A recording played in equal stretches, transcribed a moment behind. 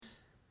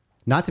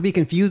Not to be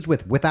confused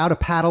with Without a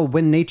Paddle,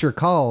 When Nature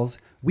Calls.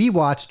 We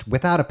watched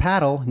Without a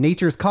Paddle,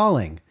 Nature's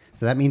Calling.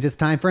 So that means it's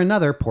time for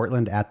another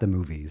Portland at the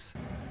Movies.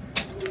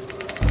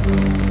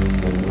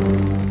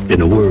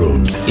 In a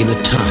world, in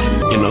a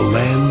time, in a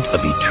land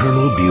of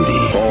eternal beauty,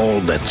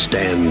 all that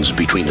stands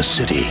between a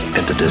city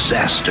and a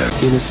disaster.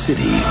 In a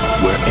city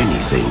where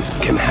anything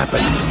can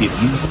happen.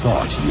 If you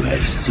thought you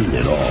had seen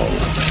it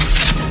all.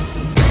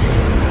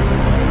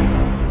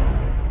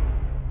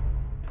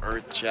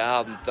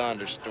 Earthchild and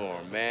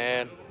Thunderstorm,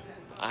 man.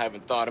 I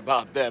haven't thought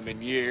about them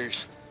in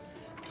years.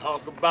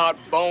 Talk about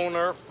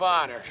boner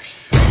fodder.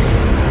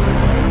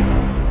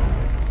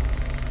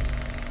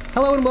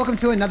 Hello and welcome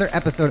to another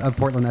episode of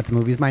Portland at the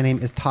Movies. My name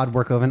is Todd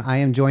Workoven. I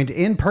am joined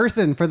in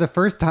person for the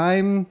first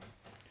time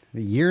a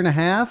year and a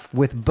half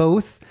with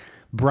both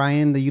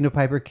Brian the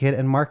Unipiper Kid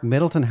and Mark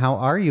Middleton. How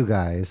are you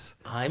guys?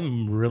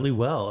 I'm really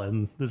well,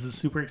 and this is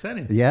super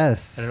exciting.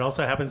 Yes. And it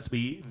also happens to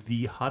be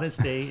the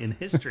hottest day in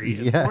history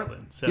in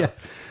Portland. So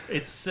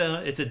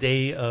it's a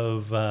day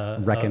of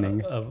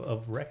reckoning.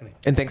 Of reckoning.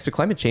 And thanks to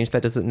climate change,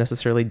 that doesn't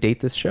necessarily date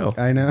this show.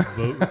 I know.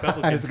 Vote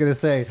Republican. I was going to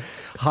say,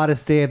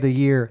 hottest day of the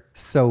year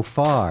so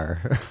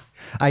far.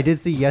 I did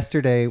see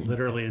yesterday.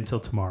 Literally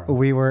until tomorrow.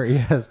 We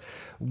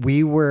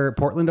were,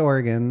 Portland,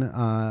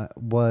 Oregon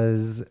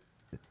was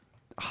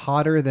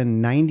hotter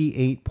than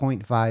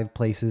 98.5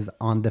 places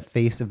on the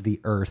face of the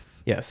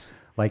earth. Yes.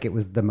 Like it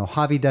was the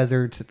Mojave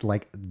Desert,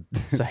 like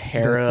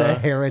Sahara. the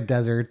Sahara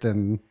Desert,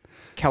 and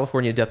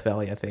California Death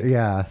Valley, I think.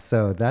 yeah,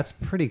 so that's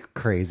pretty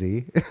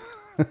crazy.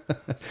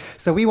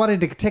 So we wanted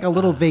to take a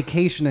little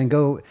vacation and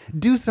go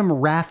do some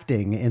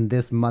rafting in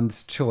this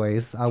month's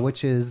choice,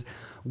 which is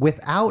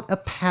Without a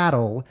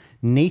Paddle,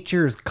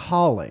 Nature's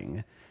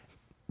Calling,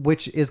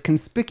 which is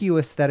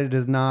conspicuous that it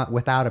is not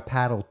Without a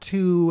Paddle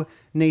 2,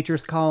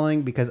 Nature's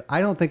Calling, because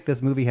I don't think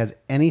this movie has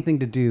anything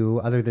to do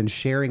other than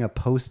sharing a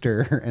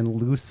poster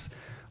and loose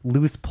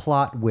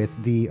plot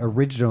with the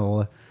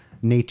original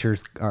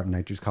Nature's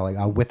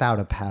Calling, Without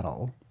a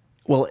Paddle.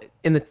 Well,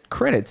 in the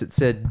credits, it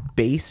said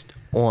based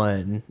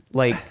on,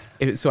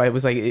 so I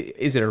was like,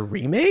 is it a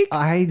remake?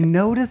 I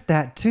noticed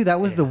that too. That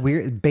was the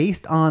weird,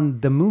 based on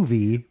the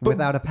movie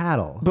Without a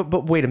Paddle.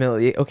 But wait a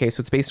minute. Okay,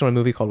 so it's based on a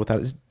movie called Without.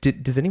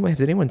 Has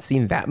anyone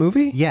seen that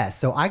movie? Yes.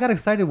 So I got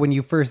excited when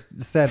you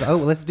first said, "Oh,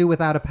 let's do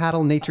Without a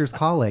Paddle, Nature's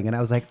Calling," and I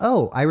was like,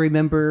 "Oh, I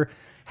remember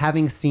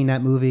having seen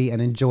that movie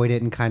and enjoyed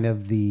it in kind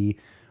of the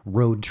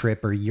road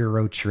trip or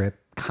Euro trip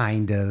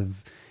kind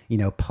of,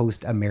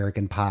 post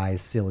American Pie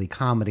silly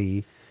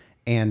comedy,"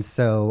 and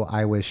so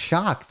I was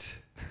shocked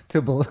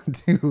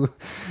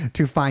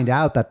to find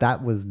out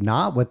that was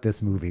not what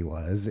this movie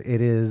was.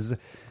 It is.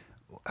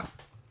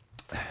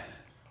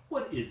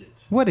 What is it?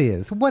 What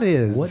is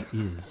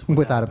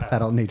Without a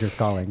Paddle, Nature's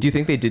Calling? Do you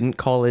think they didn't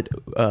call it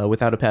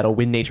Without a Paddle,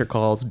 When Nature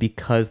Calls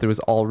because there was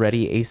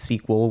already a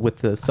sequel with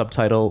the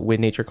subtitle When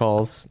Nature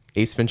Calls,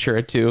 Ace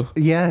Ventura 2?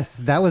 Yes,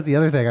 that was the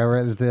other thing I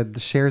read that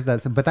shares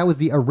that. But that was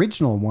the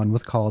original one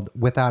was called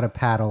Without a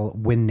Paddle,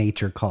 When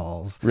Nature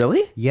Calls.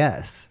 Really?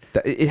 Yes.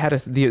 It had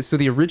so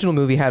the original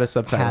movie had a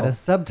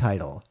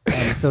subtitle.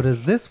 And so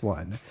does this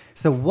one.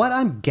 So what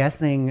I'm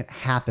guessing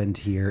happened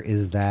here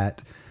is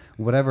that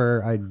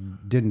whatever, I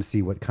didn't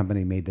see what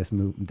company made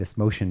this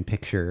motion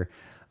picture,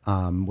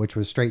 which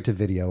was straight to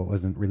video. It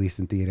wasn't released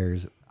in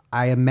theaters.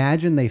 I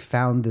imagine they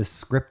found this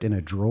script in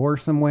a drawer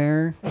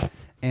somewhere,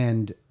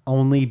 and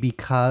only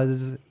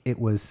because it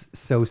was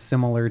so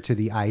similar to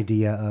the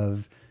idea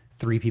of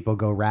three people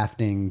go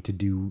rafting to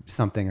do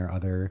something or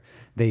other,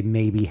 they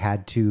maybe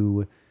had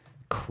to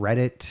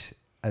credit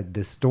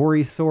the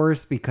story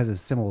source because of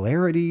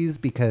similarities,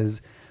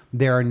 because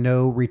there are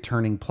no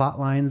returning plot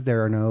lines.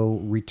 There are no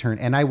return.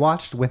 And I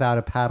watched Without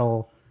a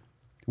Paddle,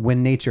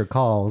 When Nature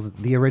Calls,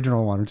 the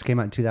original one, which came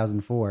out in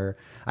 2004.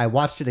 I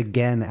watched it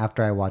again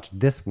after I watched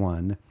this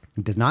one.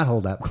 It does not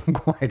hold up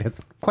quite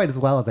as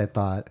well as I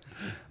thought.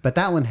 But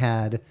that one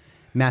had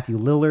Matthew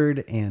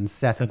Lillard and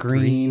Seth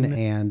Green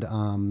and,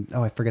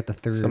 I forget the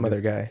third. Some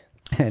other guy.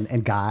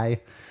 And Guy,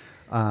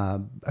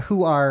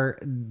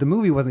 the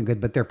movie wasn't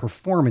good, but their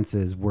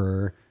performances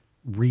were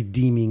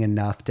redeeming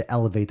enough to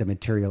elevate the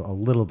material a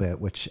little bit,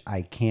 which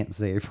I can't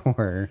say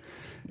for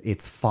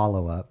its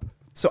follow-up.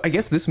 So I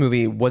guess this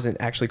movie wasn't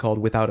actually called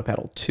Without a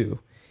Paddle 2.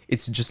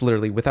 It's just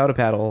literally Without a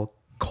Paddle,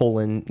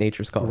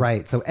 Nature's Calling.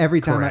 Right. So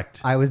every time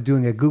I was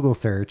doing a Google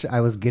search,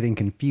 I was getting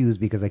confused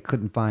because I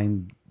couldn't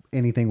find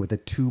anything with a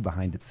 2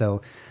 behind it.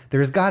 So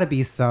there's got to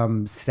be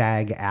some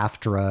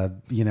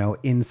SAG-AFTRA,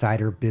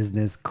 insider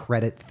business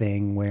credit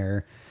thing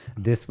where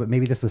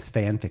maybe this was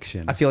fan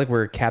fiction. I feel like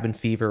we're Cabin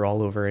Fever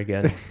all over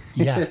again.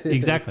 Yeah,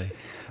 exactly.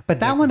 But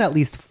that one at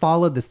least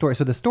followed the story.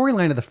 So the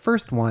storyline of the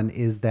first one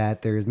is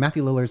that there's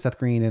Matthew Lillard, Seth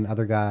Green, and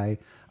other guy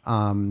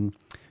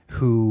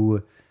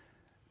who,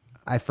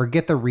 I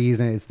forget the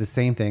reason. It's the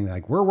same thing.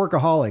 Like, we're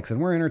workaholics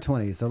and we're in our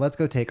 20s, so let's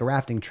go take a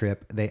rafting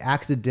trip. They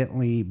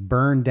accidentally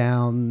burn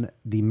down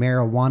the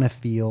marijuana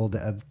field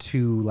of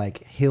two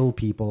hill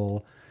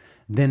people.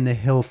 Then the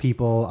hill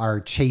people are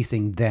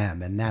chasing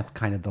them, and that's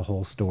kind of the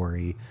whole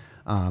story.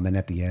 And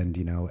at the end,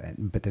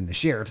 but then the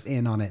sheriff's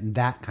in on it and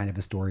that kind of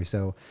a story.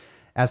 So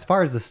as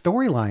far as the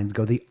storylines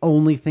go, the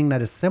only thing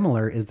that is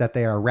similar is that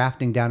they are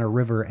rafting down a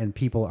river and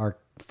people are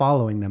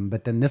following them.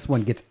 But then this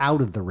one gets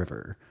out of the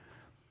river,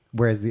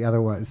 whereas the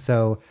other one.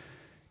 So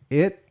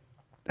and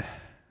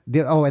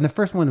the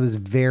first one was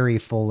very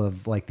full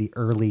of like the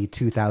early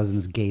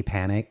 2000s gay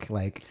panic.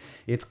 Like,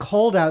 it's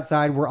cold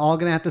outside, we're all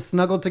gonna have to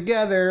snuggle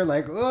together.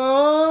 Like,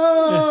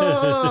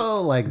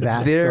 oh, like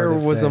that. There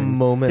was thing. a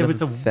moment. There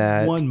was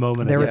one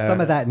moment. There was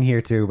some of that in here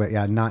too, but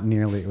yeah, not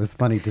nearly. It was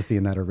funny to see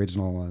in that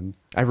original one.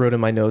 I wrote in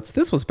my notes,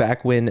 this was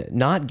back when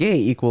not gay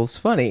equals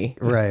funny.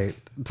 Right.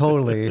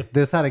 Totally.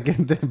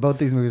 Both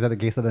these movies had a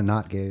case of the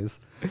not gays.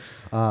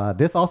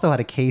 This also had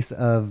a case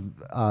of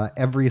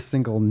every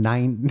single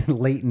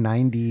late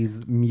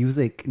 90s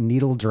music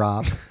needle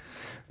drop.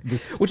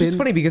 Which is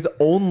funny because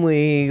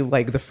only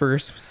like the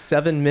first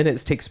 7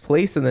 minutes takes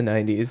place in the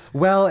 90s.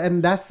 Well,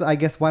 and that's, I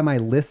guess, why my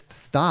list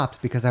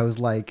stopped, because I was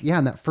like, yeah,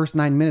 in that first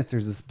 9 minutes,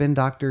 there's the Spin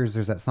Doctors,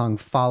 there's that song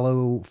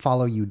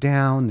Follow You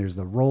Down, there's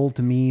the Roll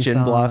to Me Gin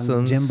song,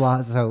 Blossoms. Gin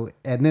Blossoms. So,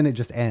 and then it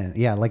just ends.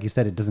 Yeah, like you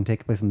said, it doesn't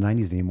take place in the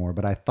 90s anymore,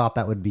 but I thought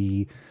that would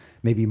be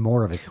maybe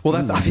more of it. Well,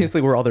 that's obviously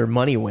where all their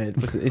money went,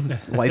 was in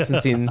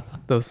licensing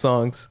those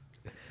songs.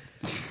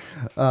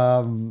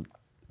 Yeah,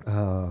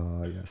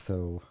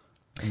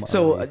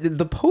 So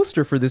the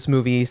poster for this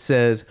movie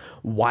says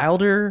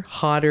wilder,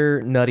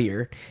 hotter,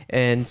 nuttier.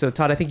 And so,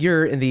 Todd, I think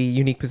you're in the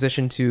unique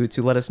position to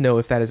let us know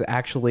if that is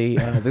actually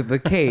the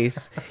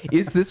case.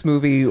 Is this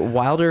movie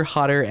wilder,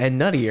 hotter,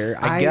 and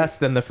nuttier, I guess,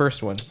 than the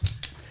first one?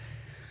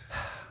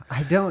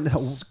 I don't know.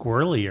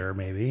 Squirrelier,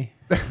 maybe.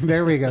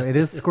 There we go. It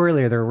is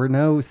squirrelier. There were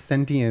no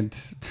sentient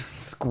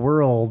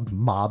squirrel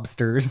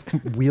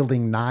mobsters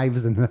wielding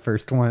knives in the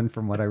first one,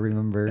 from what I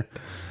remember.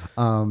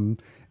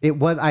 It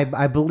was.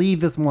 I believe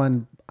this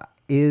one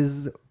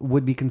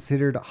would be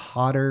considered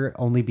hotter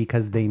only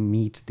because they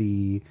meet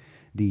the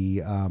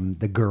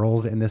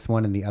girls in this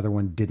one, and the other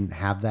one didn't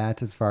have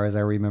that, as far as I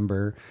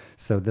remember.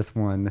 So this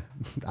one,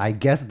 I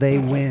guess they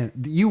win.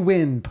 You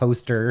win,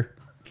 poster.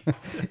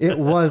 It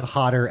was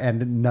hotter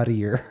and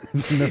nuttier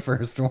than the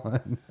first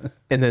one.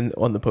 And then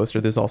on the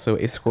poster, there's also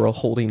a squirrel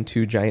holding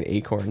 2 giant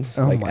acorns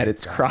at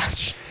its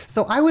crotch.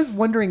 So I was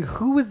wondering,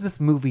 who was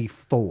this movie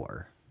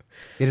for?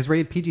 It is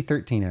rated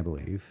PG-13, I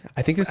believe.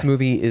 I think this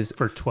movie is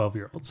for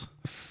 12-year-olds.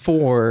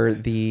 For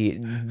the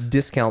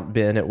discount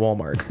bin at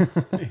Walmart.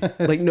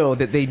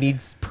 That they need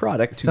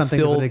product to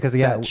fill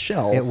that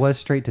shelf. It was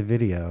straight to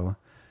video.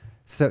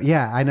 So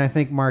yeah, and I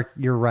think, Mark,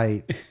 you're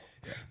right.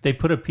 They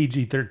put a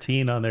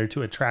PG-13 on there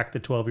to attract the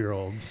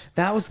 12-year-olds.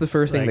 That was the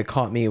first thing that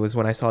caught me, was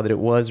when I saw that it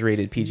was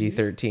rated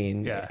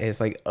PG-13. Yeah. It's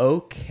like,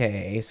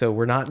 okay, so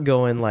we're not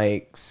going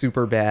like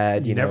super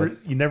bad. You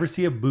never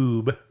see a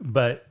boob,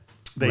 but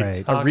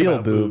they talk a real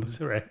about boob. Boobs,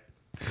 right?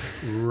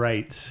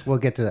 Right. We'll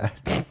get to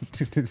that.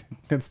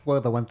 Don't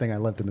spoil the one thing I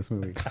loved in this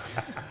movie.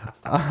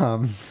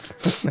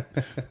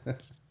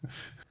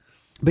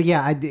 But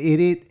yeah,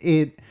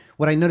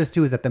 what I noticed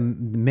too is that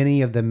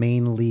many of the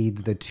main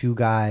leads, the 2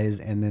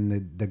 guys and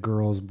then the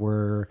girls,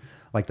 were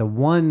like the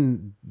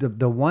one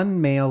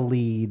male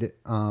lead,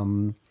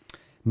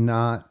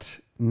 not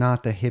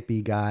the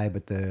hippie guy,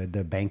 but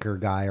the banker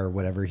guy or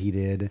whatever he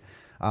did.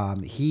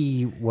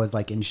 He was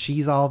like in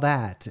She's All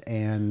That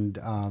and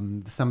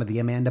some of the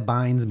Amanda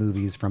Bynes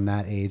movies from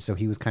that age. So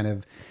he was kind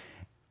of,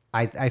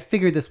 I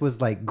figured this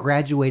was like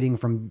graduating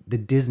from the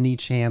Disney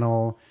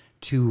Channel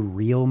to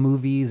real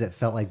movies. It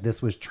felt like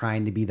this was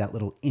trying to be that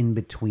little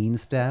in-between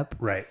step.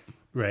 Right.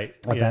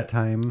 At that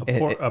time.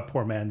 A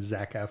poor man,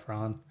 Zac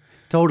Efron.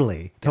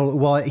 Totally.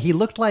 Well, he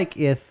looked like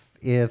if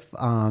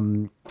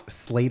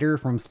Slater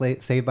from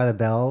Saved by the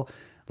Bell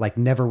like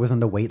never was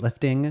into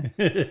weightlifting.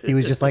 He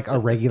was just like a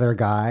regular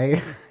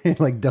guy.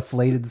 Like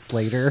Deflated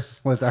Slater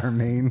was our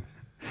main.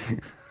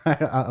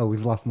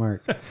 We've lost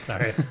Mark.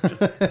 Sorry.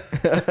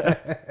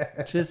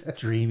 Just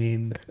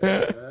dreaming.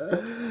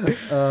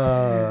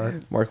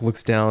 Mark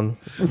looks down.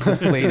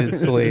 Deflated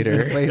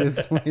Slater. Deflated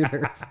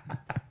Slater.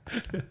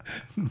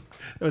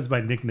 That was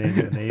my nickname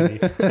in the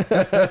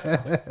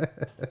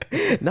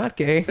Navy. Not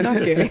gay.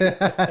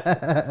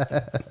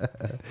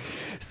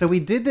 So we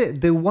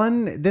did the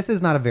one. This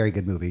is not a very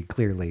good movie,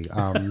 clearly.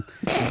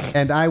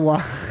 And I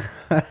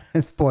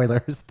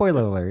spoiler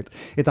alert.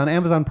 It's on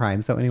Amazon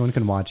Prime, so anyone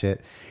can watch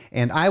it.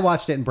 And I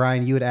watched it, and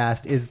Brian, you had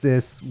asked, "Is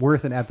this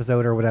worth an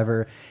episode or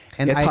whatever?"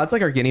 And Todd's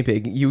like our guinea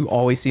pig. You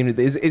always seem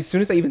to. As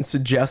soon as I even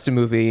suggest a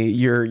movie,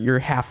 you're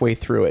halfway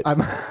through it.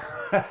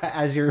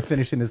 As you're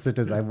finishing the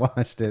sentence, I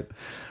watched it,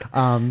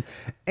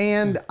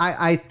 and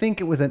I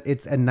think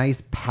it's a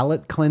nice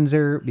palate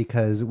cleanser,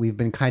 because we've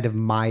been kind of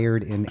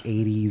mired in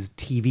 80s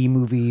TV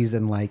movies,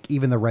 and like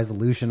even the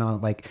resolution on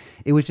it, like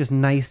it was just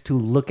nice to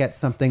look at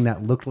something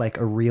that looked like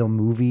a real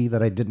movie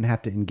that I didn't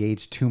have to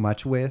engage too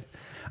much with.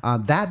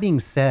 That being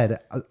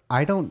said,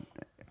 I don't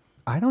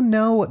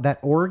know that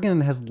Oregon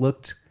has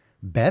looked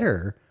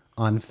better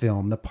on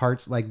film. The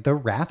parts like the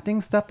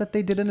rafting stuff that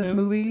they did in this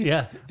movie.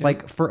 Yeah.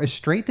 Like for a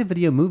straight to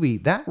video movie,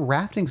 that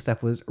rafting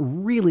stuff was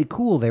really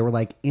cool. They were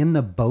like in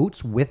the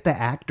boats with the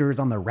actors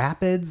on the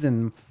rapids.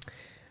 And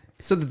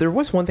so there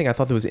was one thing I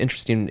thought that was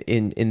interesting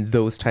in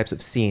those types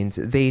of scenes.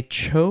 They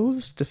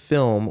chose to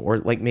film, or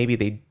like maybe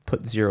they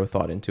put zero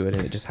thought into it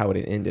and it just how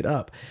it ended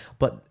up.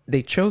 But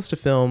they chose to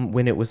film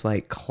when it was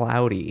like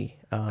cloudy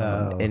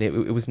and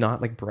it was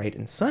not like bright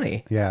and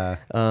sunny. Yeah.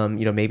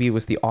 Maybe it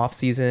was the off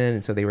season,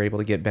 and so they were able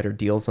to get better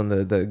deals on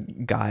the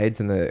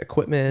guides and the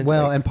equipment.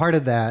 Well, and part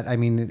of that, I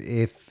mean,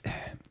 if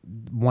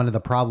one of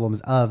the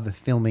problems of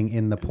filming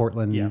in the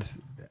Portland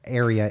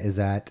area is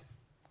that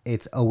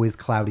it's always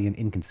cloudy and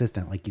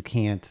inconsistent. Like you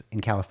can't,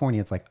 in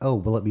California, it's like, oh,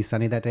 will it be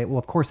sunny that day? Well,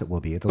 of course it will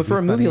be. But for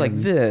a movie like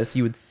this,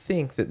 you would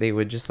think that they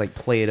would just like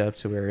play it up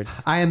to where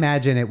it's... I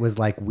imagine it was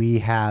like, we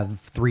have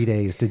 3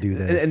 days to do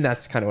this. And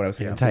that's kind of what I was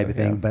thinking. Type of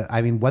thing. But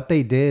I mean, what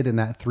they did in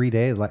that 3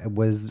 days I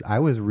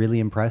was really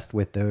impressed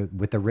with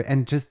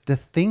and just to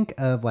think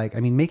of like, I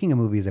mean, making a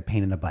movie is a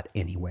pain in the butt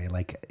anyway.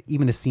 Like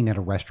even a scene at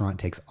a restaurant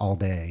takes all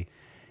day,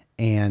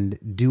 and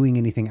doing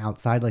anything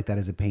outside like that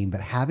is a pain. But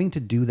having to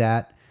do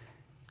that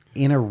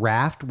in a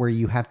raft where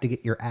you have to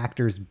get your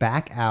actors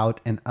back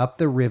out and up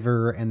the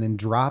river and then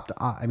dropped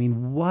off. I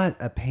mean, what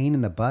a pain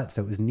in the butt.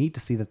 So it was neat to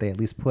see that they at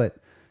least put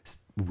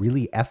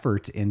really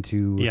effort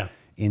into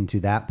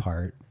that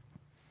part.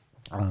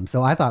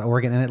 So I thought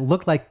Oregon, and it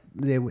looked like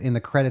in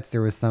the credits,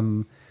 there was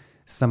some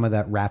of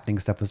that rafting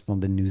stuff was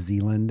filmed in New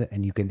Zealand,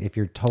 and you can, if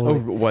you're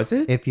totally, was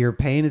it? If you're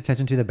paying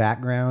attention to the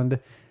background,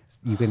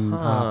 you can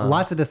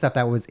lots of the stuff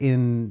that was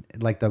in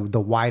like the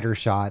wider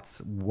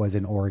shots was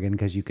in Oregon,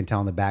 because you can tell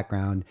in the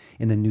background.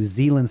 In the New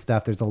Zealand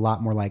stuff, there's a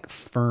lot more like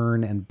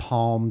fern and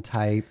palm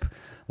type,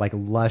 like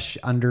lush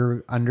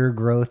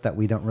undergrowth that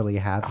we don't really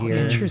have here.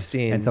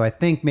 Interesting. And so I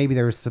think maybe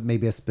there was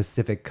maybe a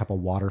specific couple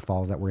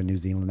waterfalls that were in New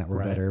Zealand that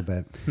were better,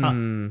 but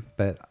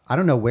I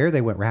don't know where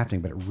they went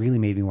rafting, but it really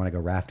made me want to go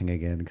rafting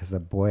again, because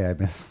boy,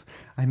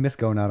 I miss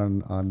going out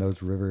on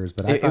those rivers.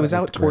 But it was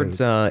out towards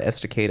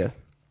Estacada.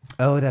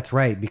 Oh, that's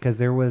right. Because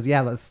there was,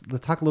 let's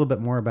talk a little bit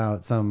more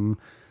about some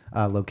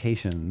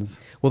locations.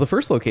 Well, the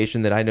first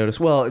location that I noticed,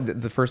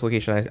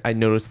 I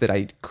noticed that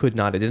I could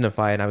not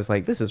identify, and I was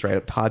like, this is right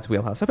up Todd's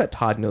wheelhouse. I bet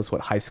Todd knows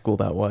what high school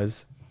that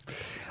was.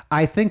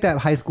 I think that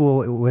high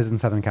school was in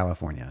Southern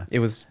California. It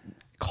was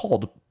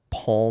called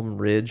Palm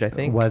Ridge, I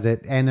think. Was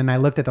it? And then I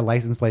looked at the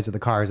license plates of the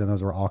cars, and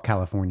those were all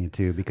California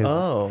too, because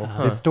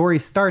the story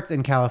starts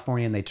in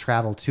California and they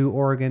travel to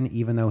Oregon,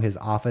 even though his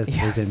office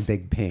is in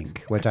Big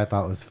Pink, which I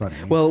thought was funny.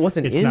 Well, it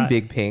wasn't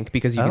Big Pink,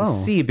 because you can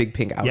see Big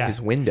Pink out his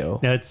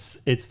window. No,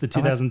 it's the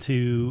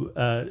 2002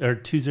 or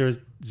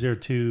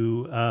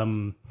 2002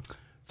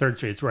 3rd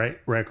Street. It's right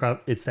across.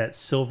 It's that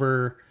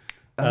silver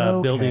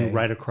building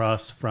right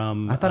across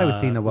from. I thought I was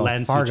seeing the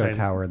Wells Fargo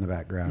Tower in the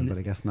background, but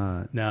I guess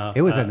not. No,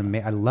 it was I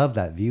love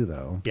that view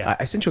though. Yeah,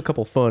 I sent you a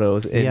couple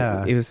photos.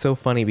 And it was so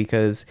funny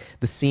because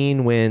the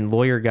scene when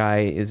lawyer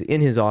guy is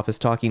in his office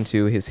talking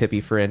to his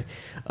hippie friend,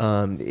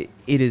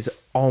 it is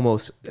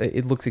almost.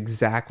 It looks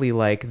exactly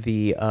like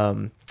the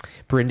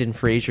Brendan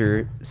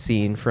Fraser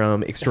scene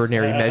from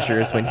Extraordinary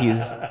Measures when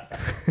he's.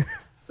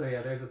 So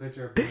yeah, there's a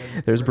picture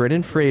of there's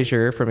Brendan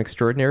Fraser from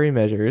Extraordinary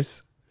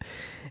Measures.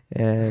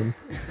 And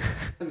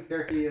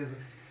there he is,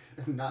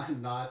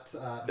 not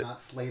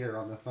Slater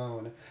on the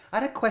phone. I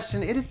had a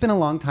question. It has been a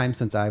long time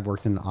since I've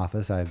worked in an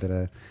office. I've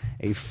been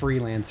a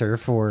freelancer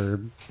for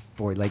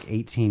like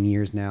 18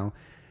 years now.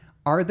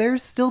 Are there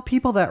still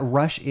people that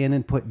rush in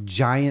and put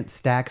giant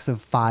stacks of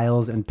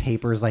files and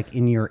papers like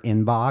in your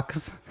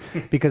inbox?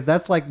 Because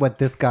that's like what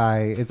this guy,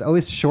 it's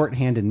always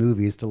shorthand in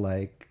movies to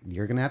like,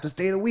 you're going to have to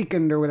stay the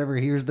weekend or whatever.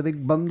 Here's the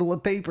big bundle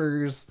of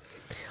papers.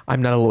 I'm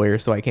not a lawyer,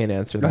 so I can't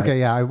answer that. Okay,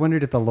 yeah. I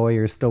wondered if the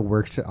lawyers still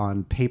worked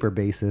on paper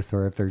basis,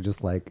 or if they're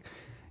just like,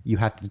 you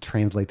have to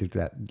translate through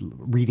that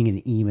reading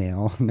an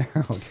email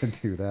now to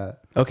do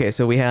that. Okay,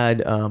 so we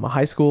had a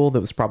high school that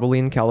was probably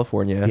in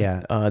California.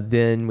 Yeah.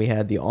 Then we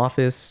had the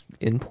office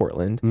in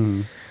Portland.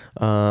 Then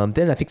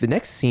I think the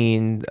next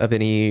scene of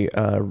any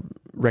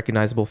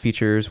recognizable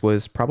features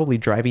was probably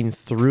driving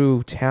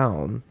through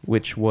town,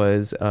 which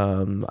was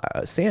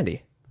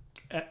Sandy.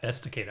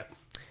 Estacada.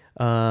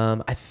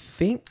 I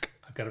think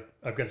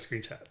I've got a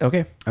screenshot.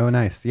 Okay. Oh,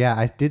 nice. Yeah,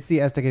 I did see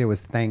Estacada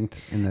was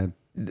thanked in the.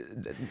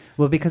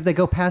 Well, because they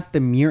go past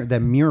the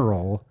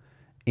mural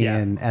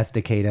in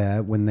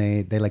Estacada when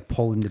they like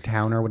pull into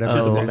town or whatever.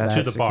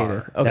 To the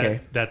bar.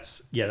 Okay.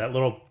 That's that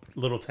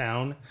little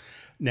town.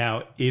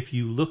 Now, if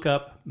you look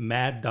up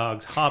Mad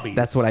Dog's Hobbies,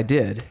 that's what I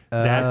did.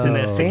 That's in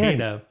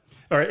Estacada.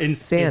 Or in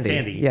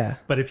Sandy. Yeah.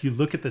 But if you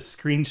look at the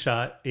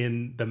screenshot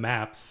in the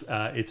maps,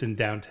 it's in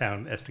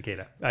downtown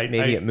Estacada.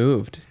 Maybe it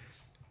moved.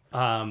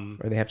 Or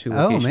they have two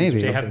locations. Oh,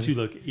 maybe. They have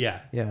two Yeah.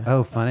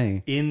 Oh,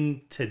 funny.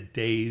 In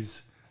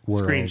today's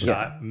world.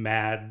 Screenshot,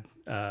 Mad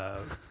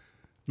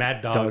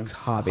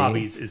Dog's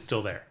Hobbies is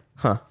still there.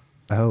 Huh.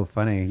 Oh,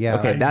 funny. Yeah.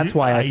 Okay, that's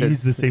why I said...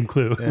 used the same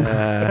clue.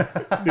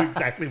 Knew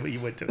exactly what you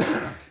went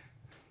to.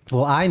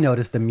 Well, I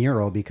noticed the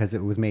mural because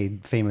it was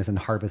made famous in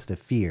Harvest of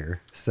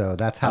Fear. So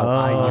that's how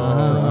I knew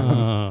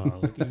it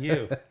from. Look at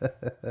you.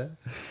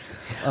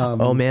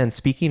 Oh, man.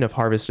 Speaking of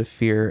Harvest of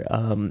Fear,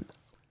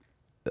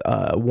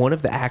 one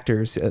of the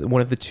actors,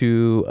 one of the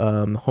two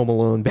Home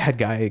Alone bad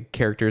guy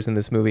characters in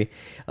this movie,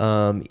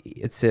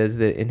 it says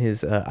that in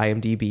his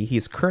IMDb, he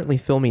is currently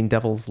filming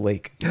Devil's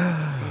Lake.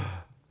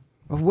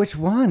 Which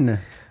one?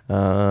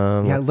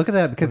 Yeah, look at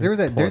that, because there's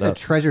a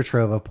treasure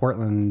trove of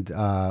Portland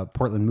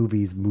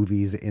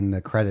movies in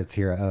the credits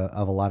here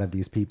of a lot of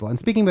these people. And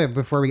speaking of,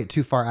 before we get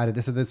too far out of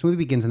this, so this movie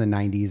begins in the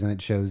 90s and it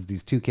shows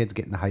these two kids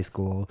get into high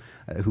school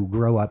who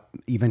grow up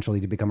eventually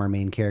to become our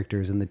main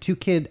characters, and the two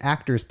kid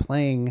actors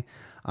playing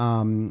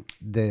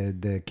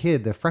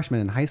the freshman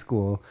in high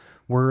school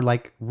were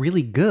like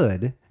really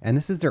good, and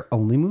this is their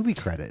only movie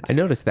credit. I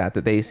noticed that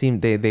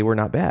they were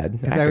not bad.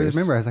 Because I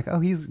was like, oh,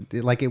 he's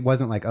like, it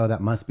wasn't like, oh,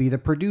 that must be the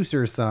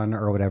producer's son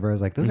or whatever. I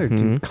was like, those are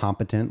two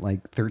competent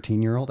like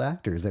 13-year-old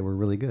actors that were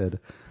really good.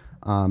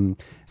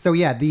 So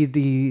yeah,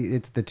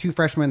 it's the two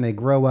freshmen. They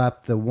grow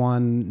up. The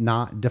one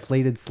not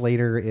Deflated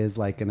Slater is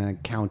like an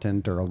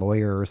accountant or a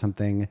lawyer or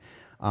something.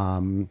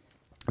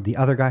 The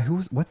other guy,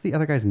 what's the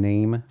other guy's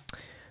name?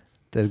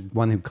 The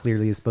one who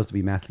clearly is supposed to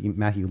be Matthew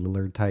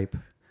Lillard type.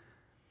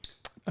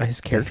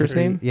 His character's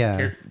name?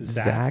 Yeah.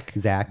 Zach.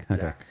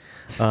 Okay.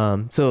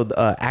 So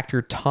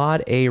actor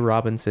Todd A.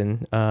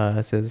 Robinson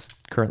says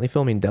currently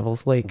filming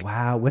Devil's Lake.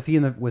 Wow. Was he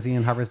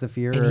in Harvest of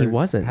Fear? And he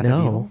wasn't.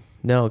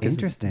 No,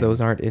 interesting.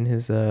 Those aren't in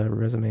his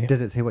resume.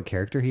 Does it say what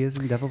character he is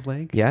in Devil's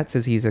Lake? Yeah, it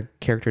says he's a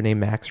character named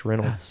Max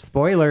Reynolds.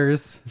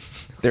 Spoilers.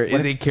 There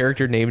is a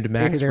character named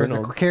Max Reynolds.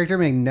 There's a character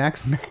named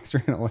Max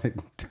Reynolds. It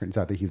turns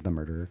out that he's the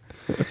murderer.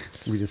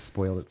 We just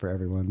spoiled it for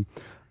everyone.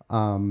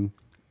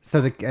 So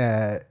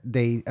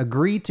they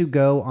agree to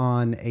go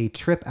on a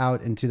trip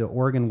out into the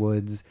Oregon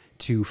woods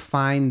to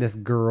find this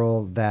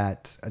girl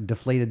that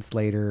Deflated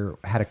Slater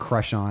had a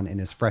crush on in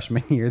his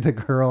freshman year. The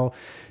girl,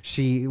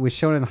 she was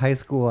shown in high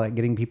school at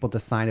getting people to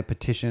sign a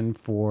petition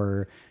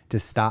to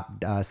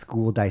stop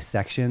school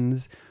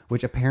dissections,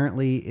 which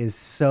apparently is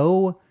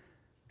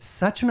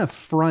such an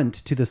affront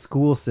to the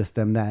school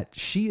system that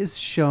she is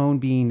shown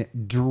being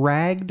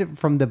dragged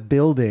from the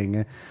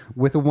building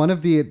with one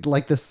of the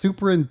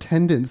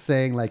superintendent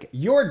saying like,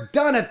 "You're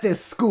done at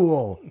this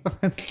school."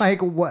 It's like,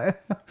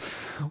 what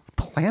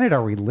planet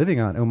are we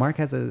living on? Oh, Mark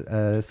has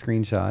a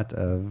screenshot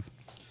or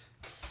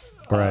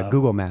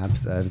Google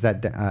Maps. Is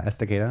that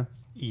Estacada?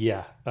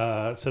 Yeah.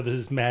 So this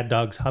is Mad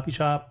Dog's Hobby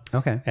Shop.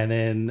 Okay. And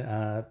then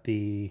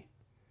the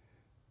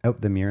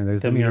mirror.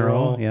 There's the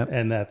mural. Yep.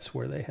 And that's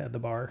where they had the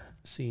bar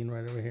scene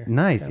right over here.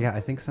 Nice. Yeah,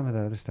 I think some of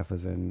the other stuff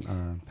was in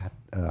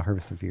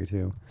Harvest of Fear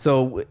too.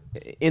 So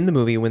in the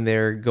movie, when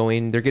they're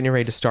getting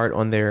ready to start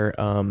on their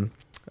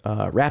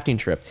rafting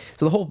trip.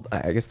 So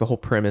the whole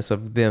premise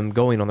of them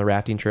going on the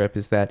rafting trip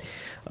is that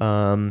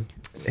a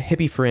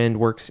hippie friend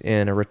works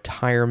in a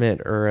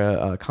retirement or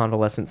a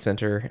convalescent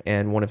center,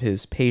 and one of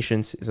his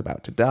patients is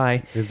about to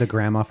die. Is the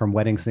grandma from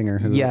Wedding Singer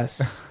who...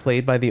 Yes,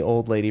 played by the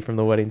old lady from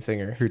The Wedding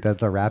Singer. Who does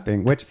the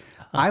rapping, which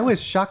I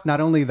was shocked not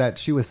only that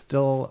she was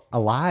still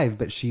alive,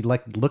 but she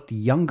looked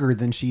younger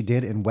than she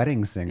did in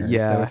Wedding Singer.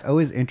 Yeah. So it's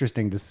always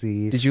interesting to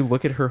see. Did you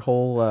look at her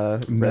whole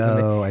resume?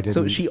 No, I didn't.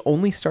 So she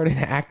only started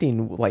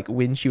acting like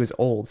when she was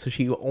old. So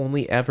she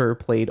only ever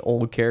played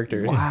old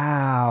characters.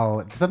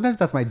 Wow. Sometimes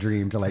that's my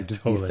dream, to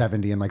just be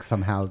 70 and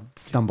somehow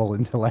stumble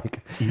into an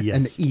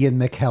Ian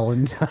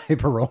McKellen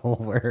type role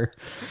where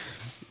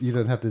you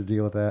don't have to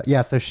deal with that.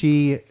 Yeah, so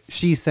she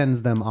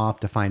sends them off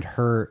to find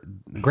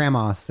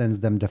grandma sends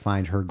them to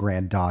find her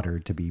granddaughter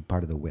to be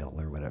part of the will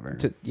or whatever.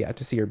 To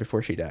see her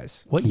before she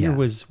dies. What year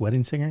was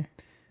Wedding Singer?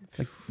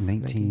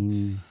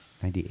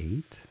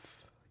 1998?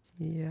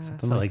 Yeah.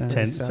 Something like that.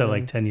 10, so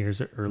 10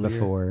 years earlier.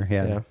 Before,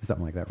 yeah.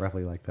 Something like that,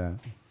 roughly like that.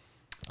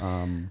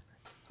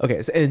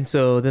 Okay,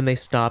 so then they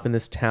stop in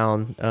this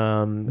town.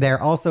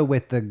 They're also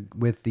with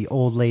the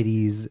old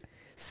lady's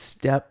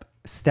step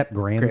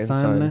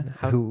grandson,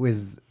 who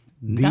is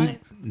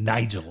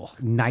Nigel,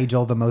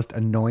 the most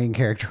annoying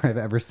character I've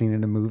ever seen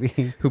in a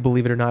movie. Who,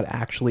 believe it or not,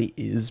 actually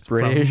is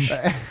British.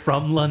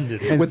 From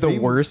London. With the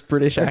worst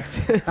British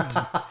accent.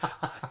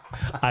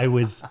 I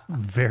was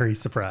very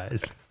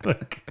surprised.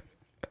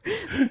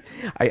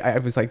 I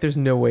was like, there's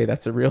no way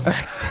that's a real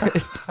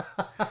accent.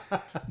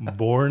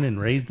 Born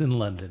and raised in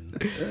London.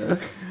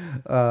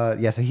 So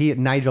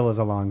Nigel is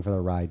along for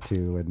the ride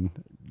too, and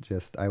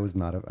I was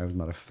not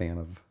a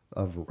fan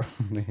of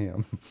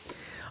him.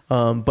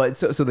 But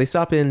so they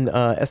stop in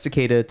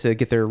Estacada to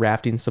get their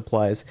rafting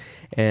supplies,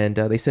 and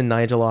they send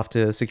Nigel off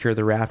to secure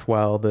the raft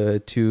while the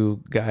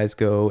two guys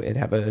go and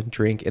have a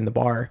drink in the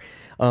bar.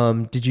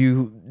 Did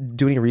you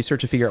do any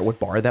research to figure out what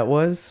bar that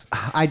was?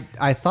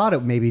 I thought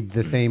it may be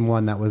the same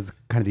one that was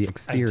kind of the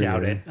exterior. I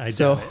doubt it.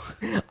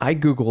 I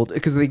Googled,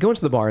 because they go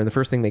into the bar and the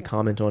first thing they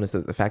comment on is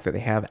the fact that they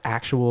have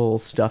actual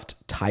stuffed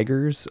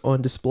tigers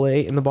on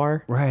display in the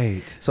bar.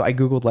 Right. So I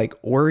Googled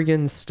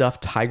Oregon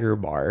stuffed tiger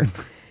bar.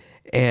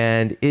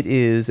 And it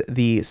is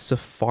the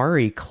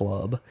Safari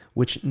Club,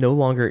 which no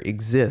longer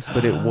exists,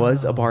 but it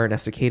was a bar in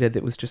Estacada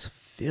that was just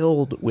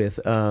filled with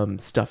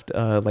stuffed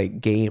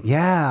like game.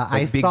 Yeah,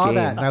 like I saw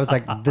that. And I was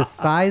like, the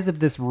size of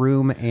this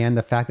room and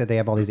the fact that they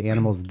have all these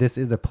animals, this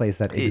is a place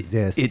that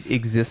exists. It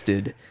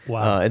existed.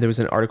 Wow. And there was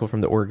an article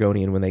from the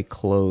Oregonian when they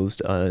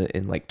closed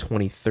in like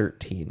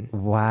 2013.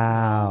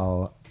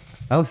 Wow.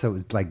 Oh, so it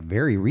was like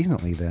very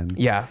recently then.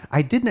 Yeah.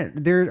 I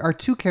didn't. There are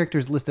 2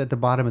 characters listed at the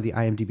bottom of the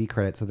IMDb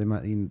credits, so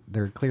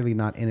they're clearly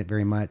not in it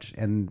very much,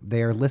 and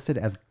they are listed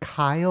as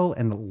Kyle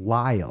and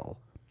Lyle.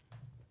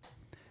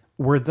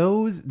 Were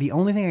those the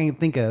only thing I can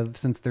think of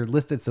since they're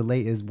listed so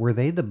late? Is were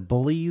they the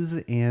bullies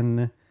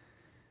in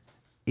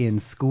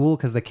school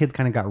because the kids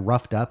kind of got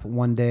roughed up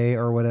one day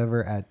or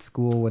whatever at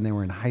school when they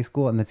were in high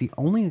school, and that's the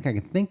only thing I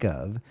can think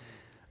of.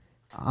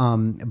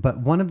 But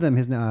one of them,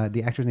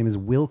 the actor's name is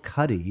Will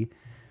Cuddy,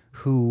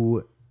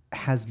 who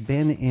has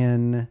been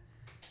in.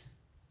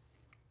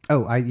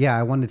 He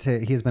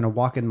has been a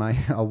walk in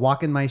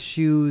my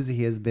shoes.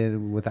 He has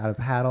been Without a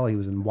Paddle. He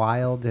was in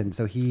Wild, and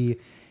so he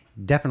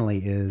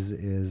definitely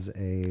is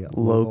a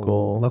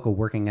local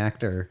working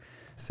actor.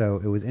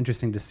 So it was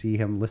interesting to see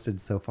him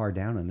listed so far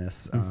down in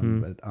this.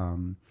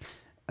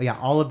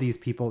 All of these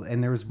people,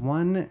 and there was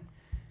one.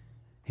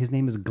 His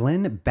name is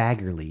Glenn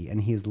Baggerly,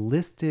 and he has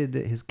listed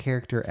his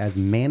character as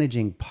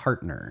managing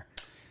partner.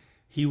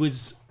 He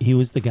was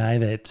the guy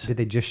that... Did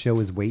they just show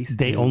his waist?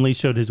 They only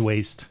showed his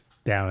waist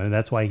down, and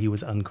that's why he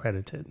was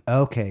uncredited.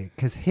 Okay,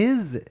 because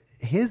his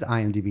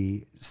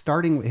IMDb,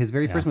 starting with his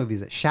very first movie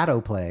is Shadow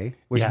Play,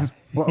 which is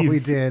what we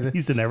did.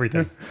 He's in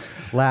everything.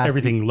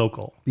 Everything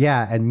local.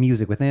 Yeah, and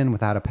Music Within,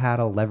 Without a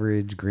Paddle,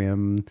 Leverage,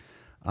 Grimm,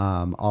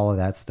 all of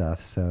that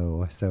stuff.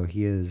 So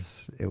he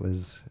is.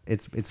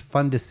 It's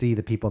fun to see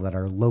the people that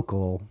are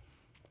local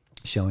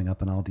showing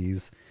up in all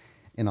these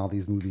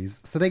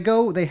movies. So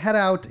they head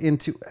out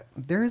into.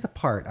 There is a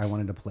part I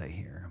wanted to play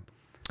here.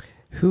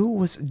 Who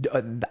was...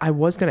 I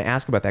was going to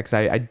ask about that because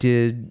I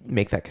did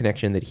make that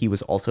connection that he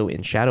was also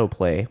in Shadow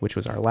Play, which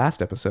was our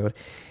last episode.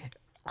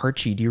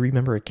 Archie. Do you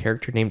remember a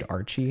character named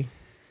Archie?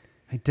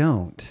 I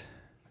don't.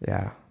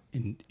 Yeah.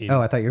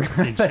 I thought you were.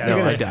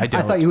 I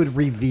thought you would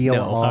reveal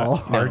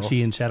all.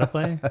 Archie in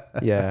Shadowplay?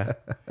 Yeah.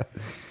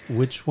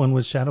 Which one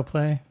was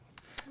Shadowplay?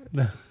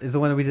 Is the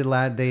one that we did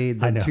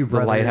the 2 brothers,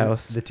 the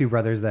lighthouse. The 2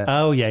 brothers that.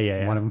 Oh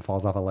yeah. One of them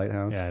falls off a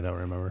lighthouse. Yeah, I don't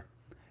remember.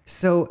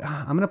 So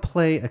I'm gonna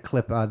play a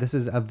clip. This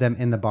is of them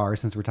in the bar,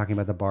 since we're talking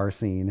about the bar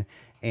scene,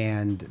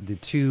 and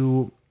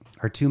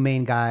our two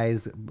main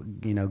guys,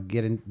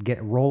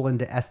 roll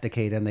into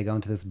Estacada, and they go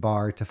into this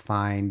bar to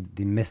find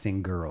the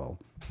missing girl,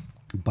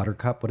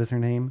 Buttercup. What is her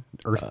name?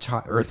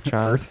 Earthchild.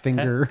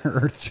 Earthfinger.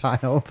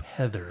 Earthchild.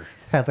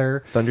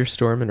 Heather.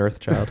 Thunderstorm and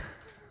Earthchild.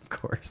 Of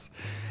course.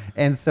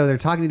 And so they're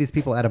talking to these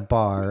people at a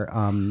bar.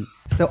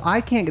 So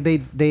I can't.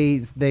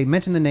 They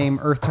mention the name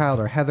Earthchild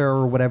or Heather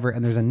or whatever,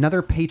 and there's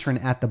another patron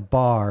at the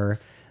bar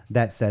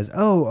that says,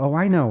 "Oh,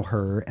 I know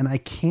her," and I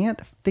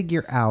can't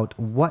figure out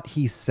what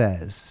he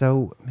says.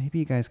 So maybe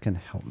you guys can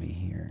help me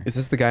here. Is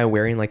this the guy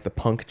wearing like the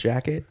punk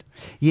jacket?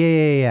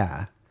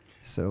 Yeah.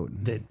 So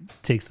that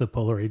takes the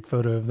Polaroid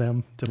photo of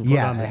them to put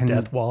on the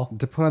death wall.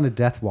 To put on the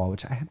death wall,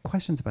 which I have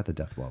questions about the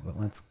death wall, but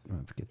let's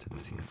get to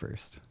this here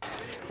first.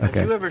 Okay.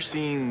 Have you ever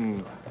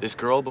seen this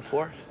girl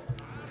before?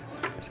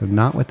 So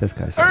not what this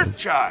guy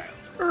says.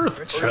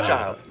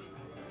 Earthchild.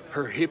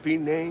 Her hippie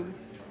name?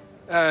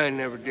 I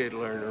never did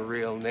learn her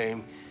real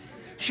name.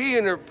 She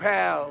and her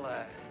pal,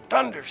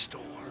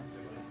 Thunderstorm,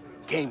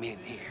 came in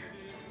here.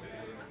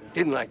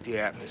 Didn't like the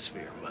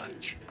atmosphere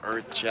much.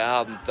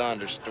 Earthchild and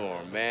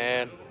Thunderstorm,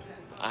 man.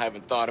 I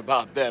haven't thought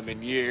about them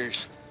in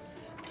years.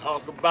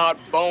 Talk about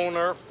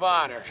boner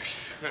fodder.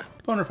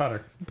 Boner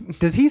fodder.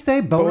 Does he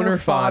say boner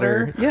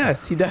fodder?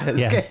 Yes, he does.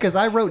 Yeah. Because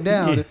I wrote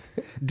down,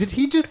 did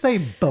he just say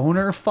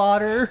boner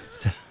fodder?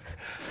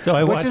 So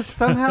I watched, which is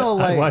somehow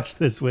like... I watched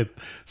this with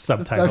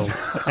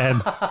subtitles and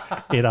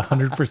it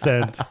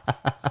 100%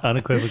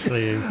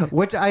 unequivocally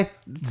which I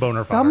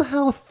boner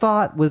somehow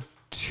thought was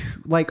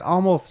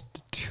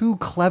almost too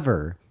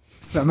clever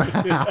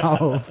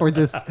somehow for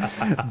this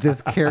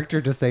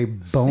character to say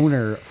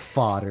boner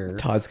fodder.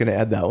 Todd's gonna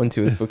add that one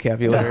to his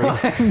vocabulary.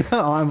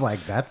 No, I'm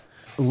like, that's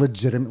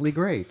legitimately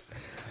great.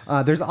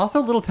 There's also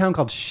a little town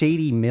called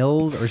Shady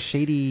Mills or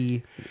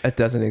Shady. It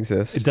doesn't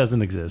exist. It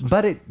doesn't exist.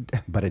 But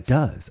it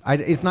does.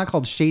 It's not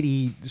called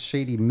Shady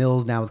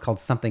Mills now. It's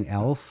called something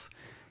else.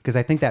 Because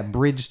I think that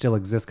bridge still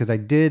exists. Because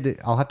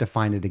I'll have to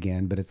find it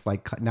again, but it's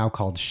like now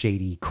called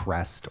Shady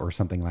Crest or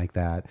something like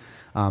that.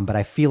 But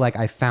I feel like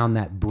I found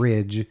that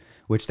bridge,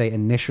 which they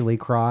initially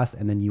cross,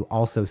 and then you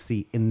also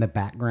see in the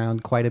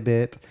background quite a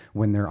bit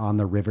when they're on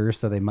the river.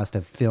 So they must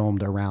have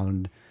filmed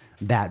around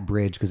that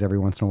bridge, because every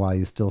once in a while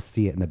you still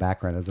see it in the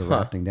background as they're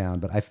rafting down.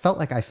 But I felt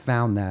like I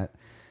found that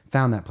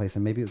place,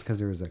 and maybe it was because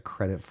there was a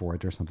credit for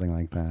it or something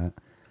like that.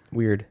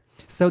 Weird.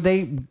 So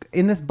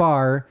in this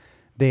bar,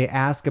 they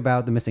ask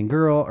about the missing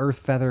girl, Earth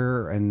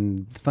Feather,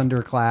 and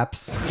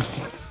Thunderclaps.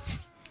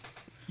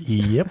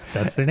 Yep,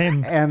 that's their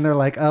name. And they're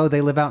like, oh,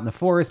 they live out in the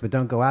forest, but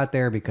don't go out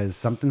there because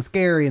something's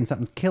scary and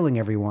something's killing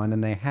everyone.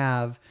 And they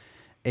have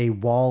a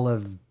wall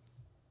of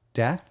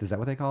death. Is that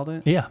what they called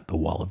it? Yeah, the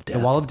Wall of Death.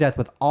 The Wall of Death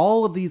with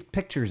all of these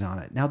pictures on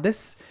it. Now,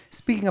 this,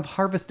 speaking of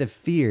Harvest of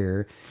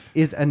Fear,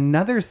 is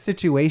another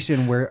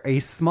situation where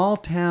a small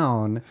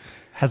town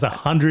has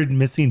 100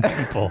 missing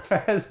people.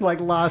 Has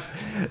like lost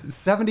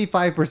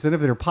 75%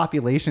 of their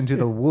population to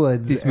the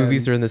woods. These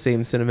movies are in the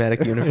same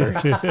cinematic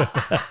universe.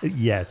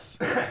 Yes.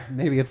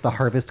 Maybe it's the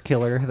harvest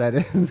killer that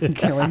is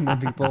killing the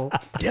people.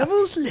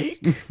 Devil's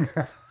Lake.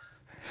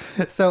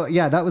 So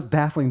yeah, that was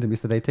baffling to me.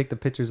 So they take the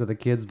pictures of the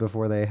kids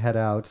before they head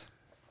out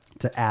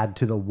to add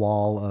to the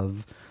wall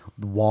of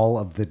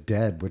the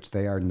dead, which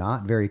they are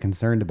not very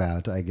concerned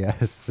about, I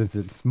guess, since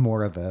it's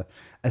more of a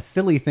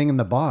silly thing in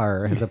the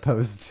bar as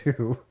opposed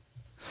to.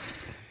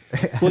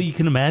 Well, you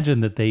can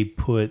imagine that they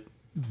put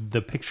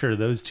the picture of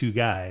those two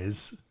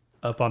guys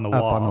up on the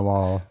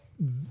wall.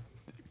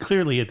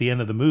 Clearly, at the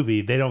end of the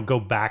movie, they don't go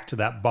back to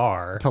that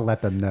bar to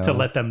let them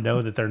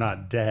know that they're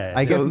not dead.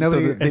 I guess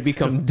nobody. They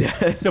become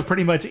dead. So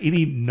pretty much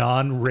any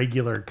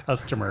non-regular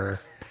customer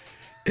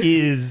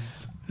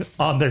is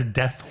on their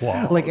death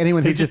wall. Like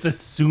anyone they who just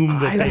assume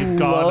that they've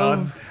gone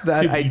on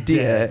that to be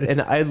idea, dead.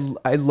 and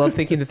I love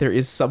thinking that there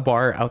is some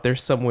bar out there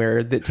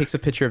somewhere that takes a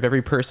picture of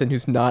every person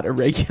who's not a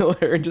regular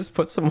and just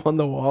puts them on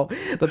the wall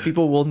that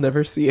people will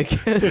never see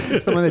again.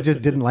 Someone that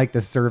just didn't like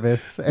the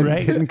service and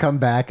didn't come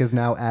back is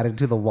now added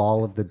to the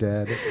wall of the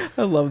dead.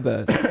 I love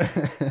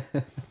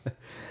that.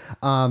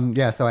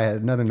 Yeah, so I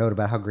had another note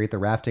about how great the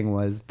rafting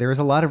was. There was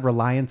a lot of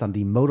reliance on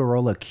the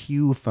Motorola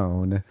Q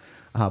phone.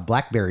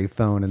 BlackBerry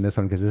phone in this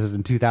one because this is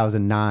in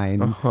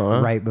 2009,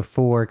 right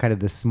before kind of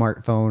the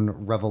smartphone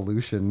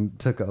revolution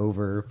took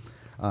over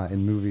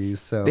in movies.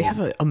 So they have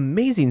an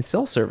amazing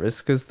cell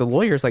service because the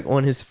lawyer's like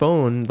on his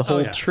phone the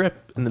whole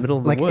trip in the middle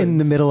of the woods. Like in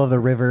the middle of the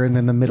river and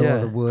in the middle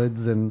of the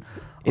woods and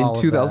all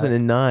in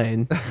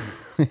 2009.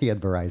 He had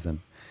Verizon.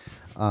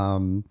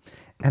 And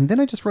then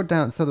I just wrote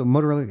down, so the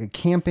Motorola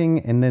camping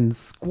and then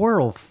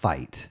squirrel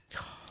fight.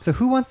 So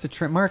who wants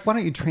to, Mark, why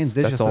don't you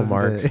transition That's all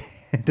Mark.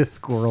 Into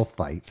squirrel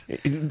fight?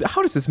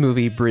 How does this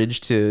movie bridge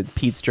to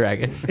Pete's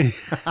Dragon?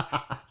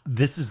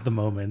 This is the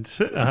moment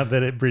that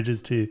it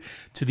bridges to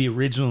the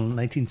original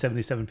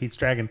 1977 Pete's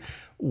Dragon,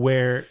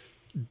 where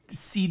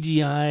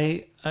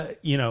CGI,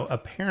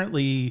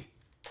 apparently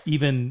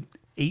even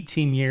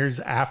 18 years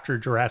after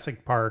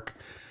Jurassic Park,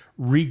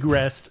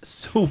 regressed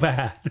so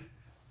bad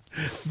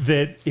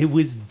that it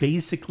was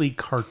basically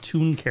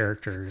cartoon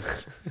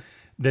characters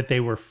that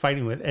they were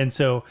fighting with. And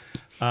so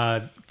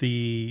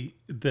the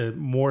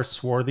more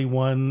swarthy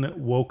one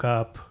woke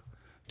up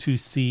to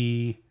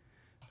see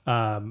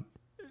the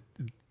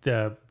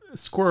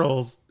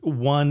squirrels,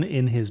 one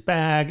in his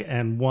bag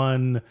and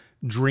one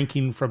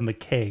drinking from the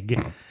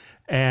keg,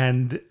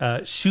 and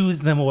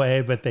shoos them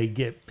away, but they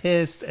get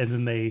pissed, and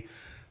then they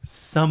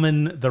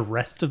summon the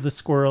rest of the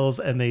squirrels,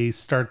 and they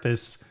start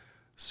this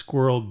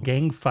squirrel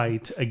gang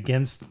fight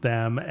against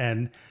them.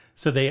 And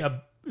so they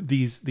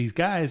these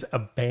guys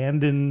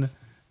abandon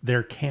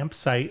their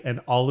campsite and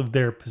all of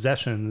their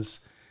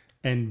possessions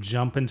and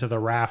jump into the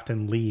raft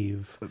and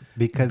leave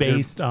because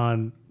based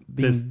on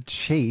being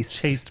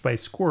chased by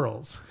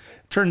squirrels.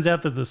 Turns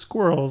out that the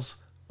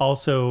squirrels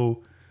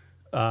also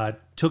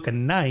took a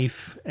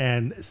knife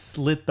and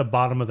slit the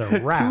bottom of their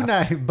raft. Two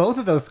knives. Both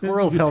of those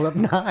squirrels held up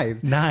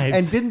knives.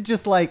 And didn't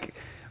just like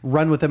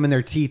run with them in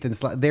their teeth and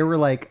they were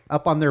like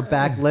up on their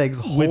back legs,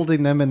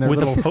 holding them in their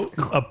little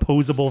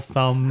opposable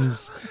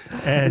thumbs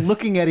and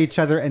looking at each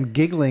other and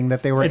giggling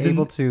that they were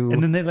able to.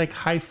 And then they like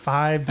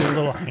high-fived, did a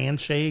little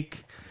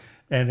handshake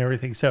and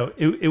everything. So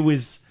it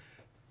was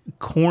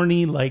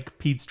corny, like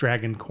Pete's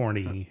Dragon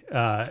corny.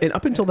 And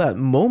up until that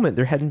moment,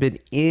 there hadn't been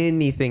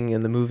anything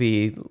in the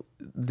movie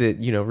that,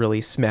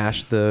 really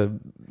smashed the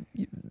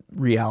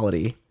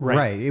reality.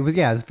 Right. It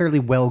was fairly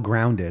well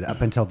grounded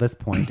up until this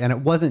point. And it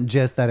wasn't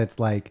just that it's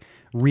like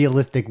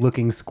realistic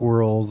looking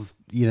squirrels,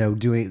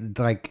 doing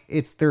like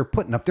they're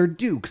putting up their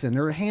dukes and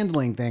they're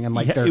handling thing and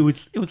like it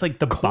was like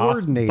the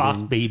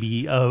boss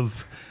baby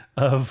of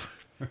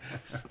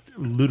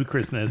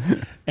ludicrousness.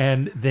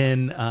 And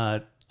then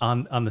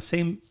on the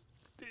same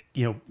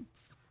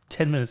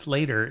 10 minutes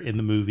later in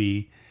the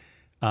movie,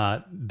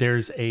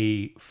 there's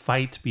a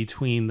fight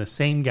between the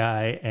same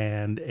guy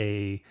and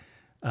a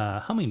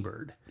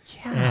hummingbird.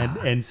 Yeah.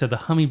 And so the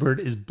hummingbird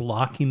is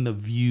blocking the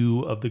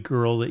view of the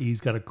girl that he's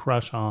got a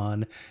crush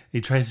on.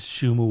 He tries to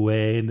shoo him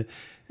away,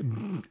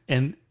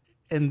 and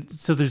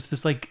so there's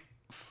this like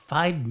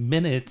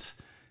 5-minute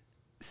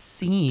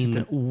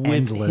scene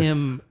with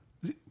him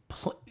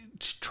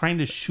trying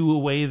to shoo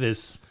away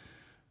this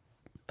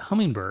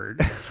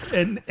hummingbird.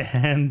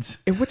 and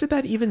what did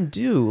that even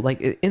do? Like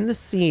in the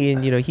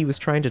scene, he was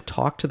trying to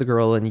talk to the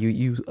girl, and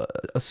you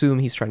assume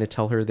he's trying to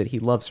tell her that he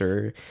loves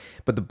her,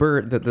 but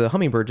the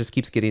hummingbird just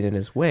keeps getting in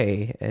his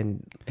way,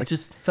 and it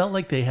just felt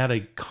like they had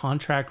a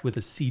contract with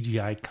a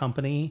CGI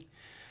company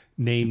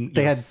named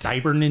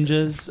Cyber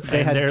Ninjas,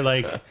 they're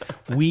like,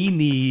 we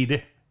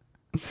need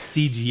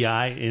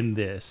CGI in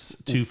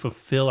this to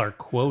fulfill our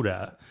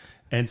quota.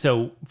 And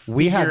so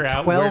we have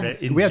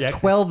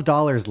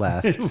 $12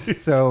 left.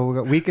 So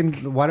So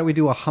why don't we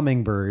do a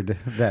hummingbird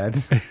that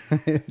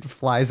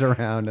flies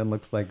around and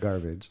looks like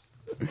garbage?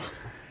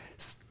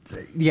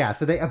 Yeah,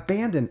 so they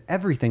abandon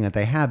everything that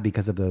they have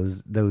because of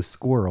those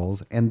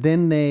squirrels, and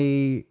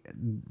then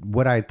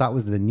what I thought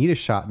was the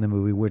neatest shot in the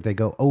movie, where they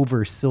go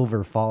over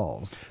Silver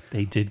Falls.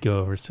 they did go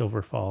over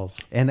Silver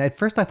Falls. And at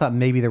first I thought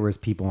maybe there was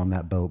people on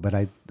that boat, but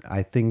I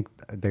think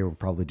they were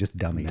probably just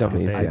dummies.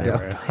 Dummies, They I were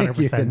don't think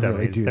you 100% can really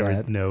dummies. do There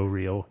was that. no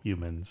real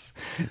humans.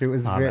 It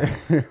was on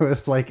it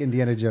was like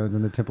Indiana Jones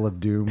and the Temple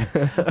of Doom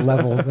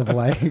levels of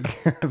like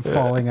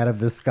falling out of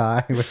the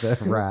sky with a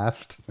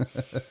raft.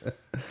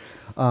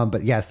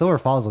 But yeah, Silver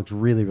Falls looked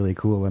really, really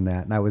cool in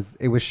that. And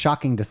it was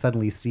shocking to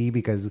suddenly see,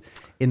 because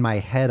in my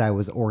head I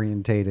was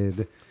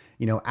orientated,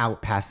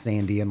 out past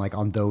Sandy and like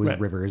on those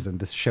rivers, and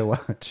to show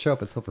up at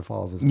Silver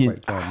Falls was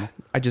quite fun.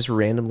 I just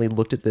randomly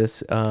looked at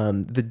this.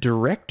 The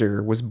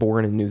director was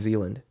born in New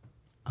Zealand.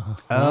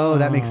 Oh,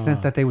 that makes sense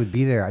that they would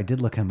be there. I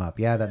did look him up.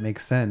 Yeah, that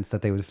makes sense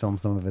that they would film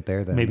some of it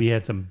there then. Maybe he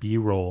had some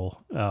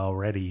B-roll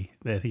already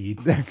that he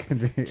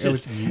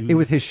It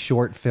was his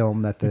short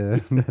film that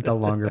the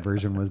longer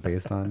version was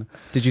based on.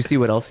 Did you see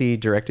what else he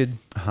directed?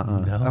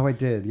 No. Oh, I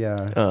did.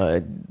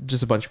 Yeah.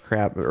 Just a bunch of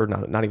crap, or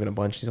not even a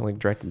bunch. He's only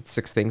directed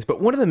 6 things,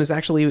 but one of them is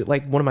actually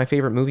like one of my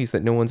favorite movies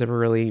that no one's ever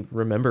really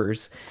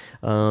remembers.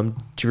 Do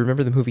you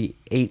remember the movie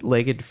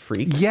 8-Legged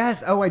Freaks?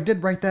 Yes. Oh, I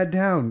did write that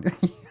down.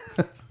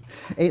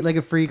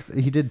 8-Legged Freaks.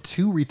 He did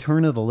 2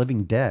 Return of the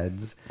Living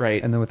Deads,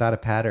 right? And then Without a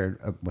Pattern.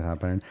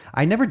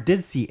 I never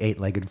did see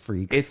 8-Legged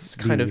Freaks. It's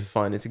kind of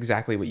fun. It's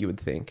exactly what you would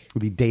think.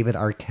 The David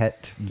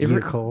Arquette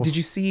vehicle. Did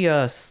you see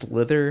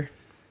Slither?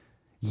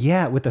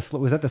 Yeah,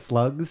 was that the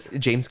Slugs?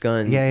 James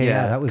Gunn.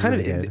 Yeah, that was kind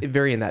really of good.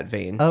 Very in that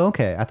vein. Oh,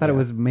 okay. I thought it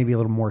was maybe a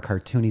little more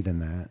cartoony than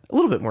that. A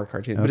little bit more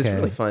cartoon, but it's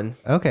really fun.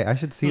 Okay, I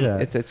should see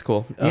that. It's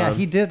cool. Yeah,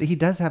 he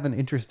does have an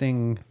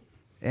interesting.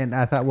 And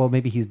I thought, well,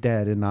 maybe he's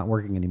dead and not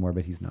working anymore,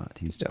 but he's not.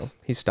 He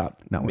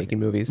stopped not making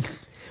movies.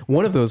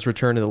 One of those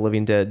Return of the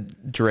Living Dead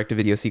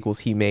direct-to-video sequels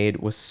he made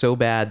was so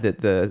bad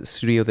that the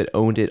studio that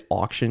owned it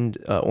auctioned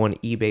on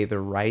eBay the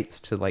rights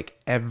to like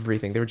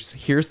everything. They were just,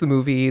 here's the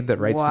movie, the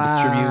rights to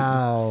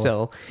distribute,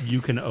 sell. You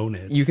can own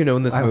it. You can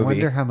own this movie. I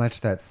wonder how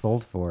much that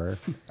sold for.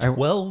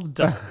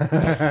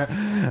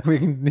 $12. We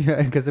can,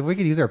 because if we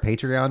could use our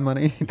Patreon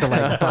money to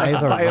like buy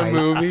the rights a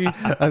movie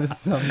of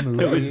some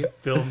movie, It was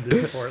filmed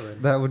in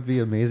Portland. That would be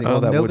amazing. Oh,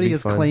 well, nobody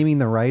is fun. claiming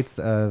the rights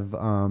of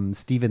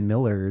Stephen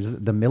Miller's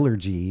The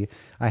Millergy.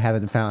 I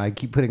haven't found. I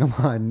keep putting them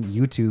on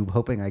YouTube,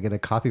 hoping I get a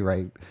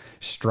copyright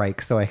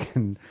strike so I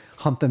can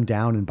hunt them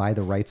down and buy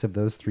the rights of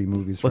those 3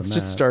 movies. Let's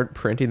just start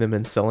printing them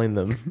and selling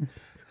them.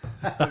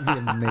 That'd be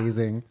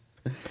amazing.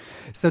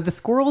 So the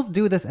squirrels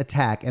do this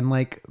attack, and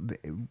like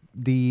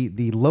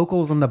the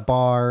locals in the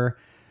bar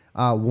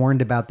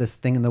warned about this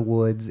thing in the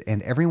woods,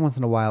 and every once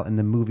in a while in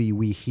the movie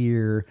we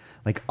hear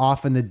like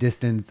off in the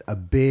distance a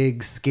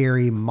big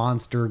scary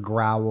monster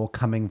growl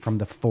coming from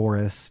the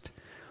forest.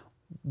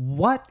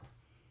 What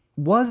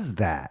was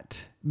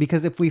that?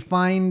 Because if we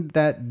find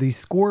that the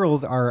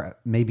squirrels are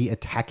maybe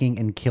attacking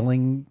and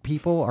killing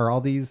people, are all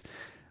these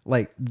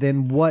like,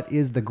 then what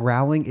is the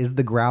growling? Is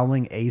the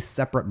growling a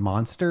separate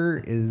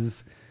monster?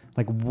 Is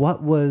like,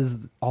 what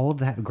was all of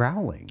that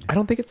growling? I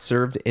don't think it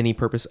served any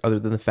purpose other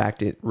than the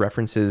fact it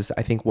references,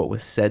 I think, what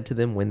was said to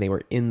them when they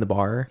were in the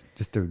bar.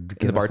 Just to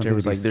give the bartender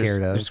was like,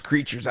 scared of. there's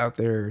creatures out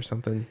there or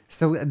something.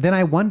 So then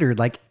I wondered,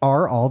 like,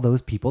 are all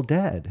those people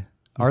dead?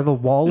 Are the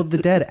Wall of the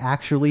Dead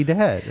actually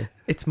dead?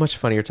 It's much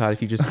funnier, Todd,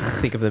 if you just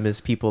think of them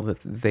as people that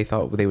they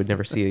thought they would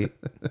never see,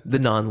 the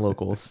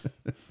non-locals.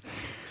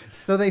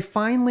 So they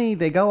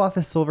go off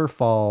the Silver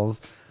Falls,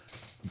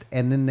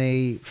 and then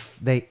they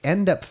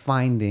end up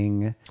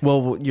finding.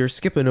 Well, you're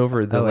skipping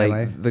over am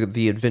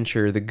the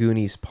adventure, the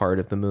Goonies part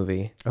of the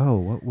movie.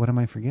 Oh, what am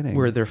I forgetting?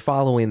 Where they're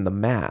following the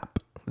map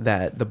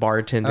that the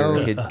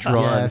bartender had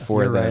drawn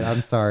for them. Right.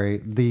 I'm sorry.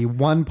 The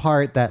one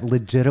part that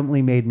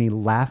legitimately made me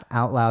laugh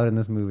out loud in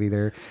this movie,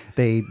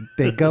 they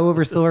go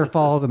over Silver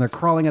Falls and they're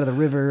crawling out of the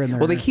river,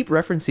 and they keep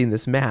referencing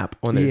this map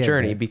on their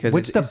journey because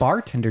the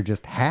bartender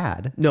just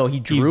had. No, he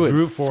drew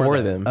it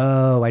for them.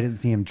 Oh, I didn't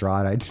see him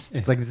draw it.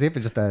 It's like as if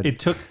it's just it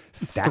took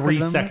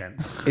 3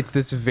 seconds. It's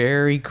this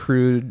very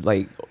crude,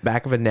 like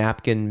back of a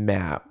napkin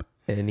map,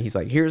 and he's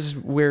like, "Here's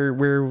where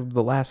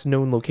the last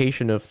known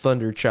location of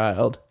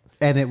Thunderchild."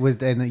 And it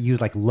used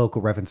like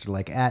local reference to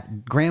like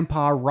at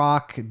Grandpa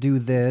Rock do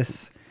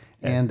this,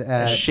 and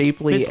at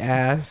Shapely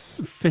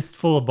ass,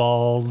 fistful of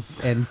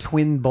balls, and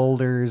twin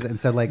boulders. And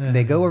so like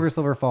they go over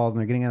Silver Falls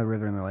and they're getting out of the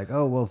river and they're like,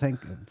 oh well,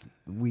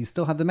 we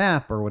still have the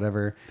map or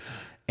whatever.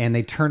 And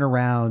they turn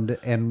around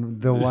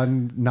and the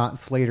one not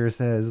Slater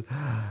says,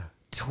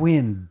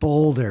 twin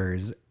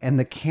boulders, and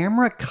the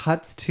camera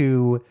cuts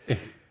to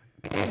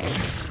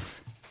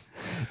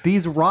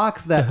these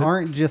rocks that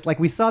aren't just like,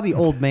 we saw the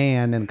old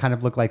man and kind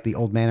of look like the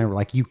old man, and we're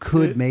like, you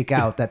could make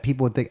out that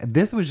people would think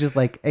this was just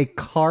like a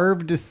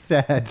carved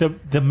set.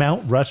 The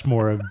Mount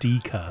Rushmore of D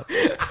cups.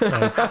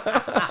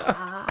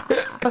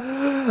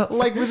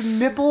 like with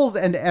nipples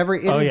and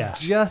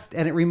just,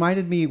 and it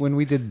reminded me when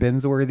we did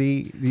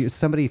Binsworthy,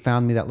 somebody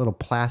found me that little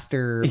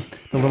plaster,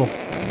 the little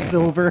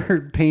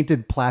silver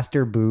painted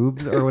plaster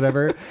boobs or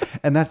whatever.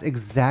 And that's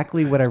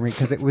exactly what I mean,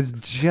 because it was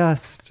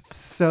just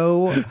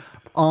so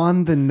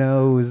on the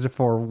nose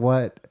for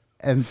what.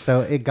 And so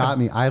it got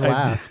me. I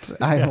laughed.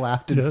 I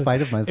laughed in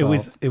spite of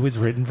myself. It was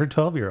written for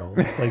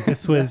 12-year-olds. Like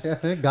this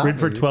was written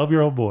for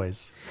 12-year-old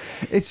boys.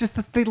 It's just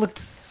that they looked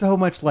so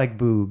much like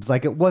boobs.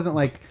 Like it wasn't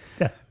like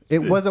it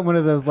wasn't one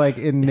of those like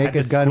in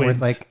Naked Gun where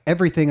it's like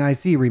everything I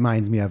see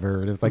reminds me of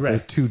her. And it's like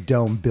those two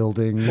dome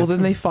buildings. Well,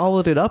 then they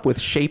followed it up with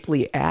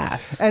shapely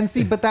ass. And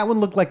see, but that one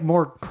looked like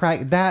more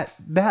crack.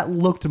 That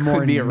looked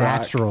more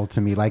natural to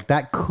me. Like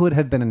that could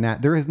have been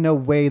there is no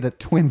way that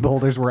twin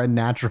boulders were a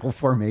natural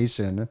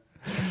formation.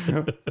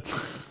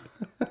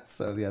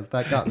 So yes,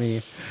 that got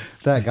me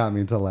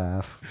to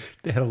laugh.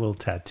 They had a little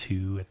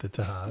tattoo at the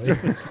top.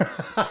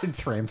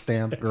 Tramp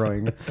stamp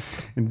growing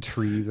in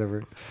trees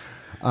over.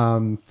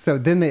 So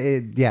then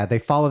they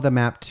follow the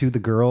map to the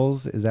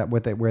girls. Is that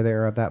where they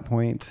are at that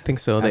point? I think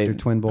so. After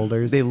twin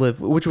boulders, they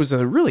live, which was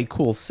a really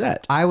cool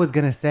set. I was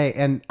gonna say,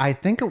 and I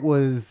think it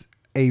was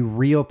a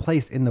real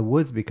place in the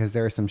woods because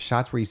there are some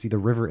shots where you see the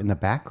river in the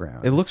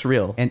background. It looks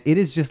real, and it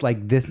is just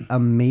like this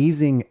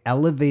amazing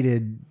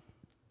elevated.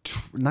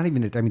 Not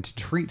even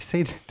to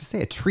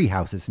say a tree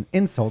house is an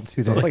insult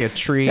to the like a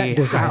tree set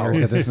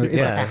designers of this movie. It's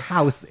like a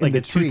house like in the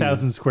a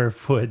 2,000 square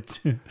foot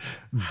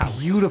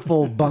house.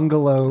 Beautiful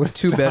bungalow,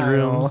 2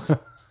 bedrooms.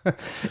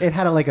 It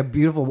had a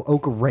beautiful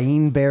oak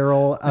rain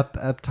barrel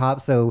up top,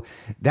 so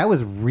that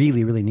was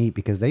really really neat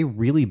because they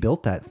really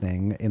built that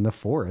thing in the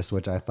forest,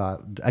 which I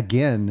thought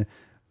again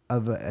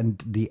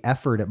and the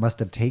effort it must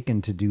have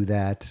taken to do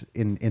that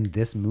in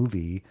this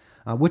movie,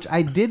 which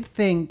I did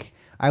think.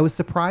 I was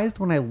surprised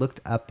when I looked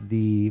up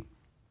the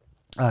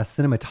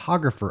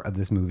cinematographer of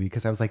this movie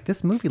because I was like,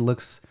 this movie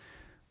looks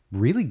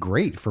really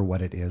great for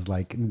what it is.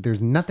 Like,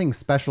 there's nothing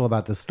special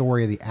about the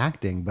story or the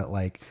acting, but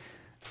like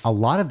a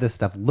lot of this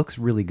stuff looks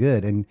really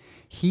good. And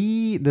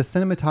the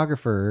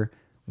cinematographer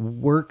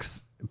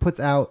puts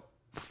out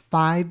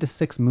 5 to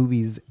 6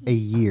 movies a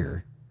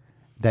year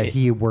that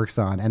he works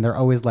on. And they're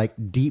always like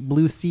Deep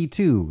Blue Sea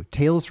 2,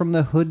 Tales from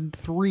the Hood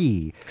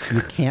 3,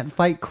 You Can't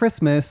Fight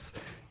Christmas,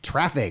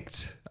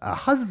 Trafficked, A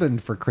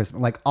Husband for Christmas,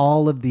 like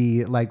all of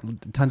the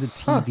tons of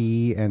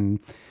TV and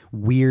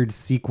weird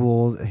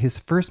sequels. His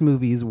first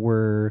movies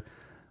were,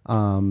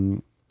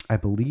 I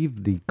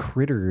believe, the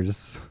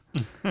Critters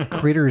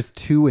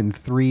 2 and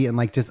 3, and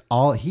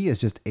he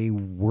is just a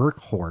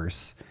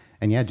workhorse.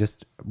 And yeah,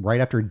 just right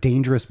after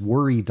Dangerous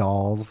Worry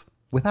Dolls,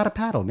 Without a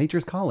Paddle,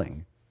 Nature's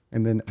Calling,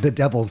 and then The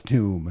Devil's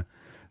Tomb.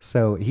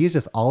 So he's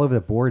just all over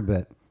the board,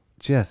 but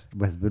just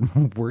has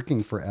been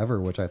working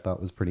forever, which I thought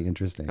was pretty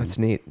interesting. That's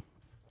neat.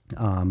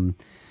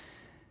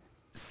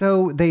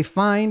 So they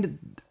find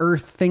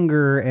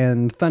Earthfinger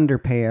and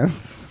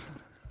Thunderpants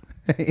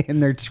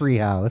in their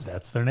treehouse.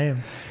 That's their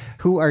names.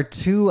 Who are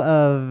 2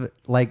 of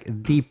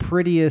the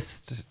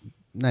prettiest.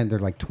 They're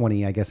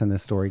 20, I guess, in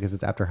this story because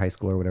it's after high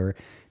school or whatever.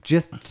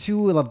 Just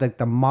 2 of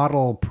the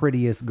model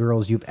prettiest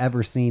girls you've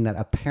ever seen that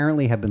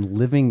apparently have been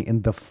living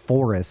in the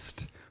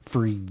forest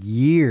for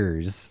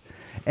years.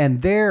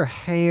 And their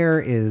hair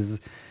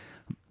is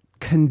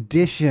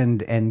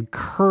conditioned and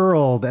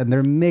curled and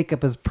their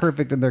makeup is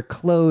perfect and their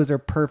clothes are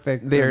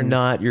perfect. They're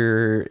not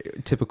your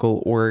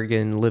typical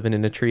Oregon living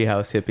in a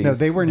treehouse hippies. No,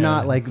 they were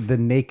not like the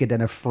Naked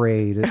and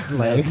Afraid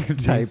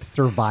type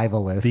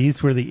survivalists.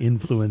 These were the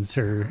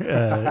influencer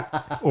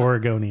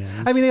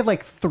Oregonians. I mean, they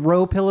have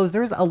throw pillows.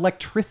 There's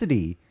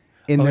electricity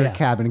in their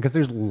cabin because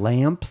there's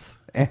lamps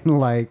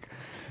and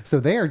so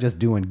they are just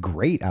doing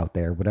great out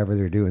there, whatever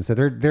they're doing. So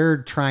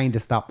they're trying to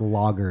stop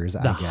loggers,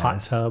 I guess. The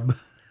hot tub.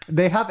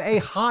 They have a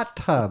hot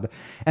tub.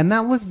 And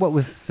that was what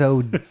was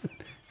so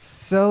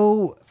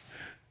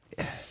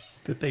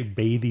that they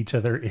bathe each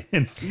other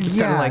in. It's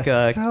kind of like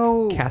a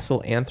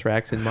Castle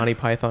Anthrax in Monty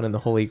Python and the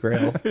Holy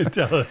Grail.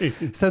 Totally.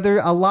 So there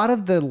a lot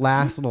of the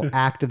last little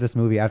act of this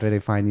movie after they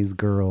find these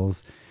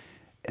girls,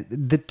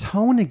 the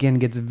tone again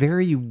gets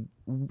very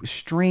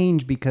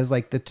strange because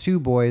the 2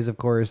 boys, of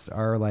course,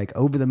 are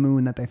over the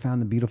moon that they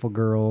found the beautiful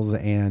girls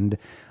and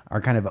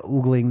are kind of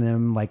oogling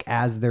them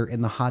as they're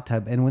in the hot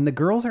tub. And when the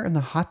girls are in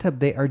the hot tub,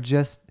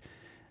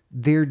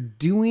 they're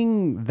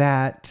doing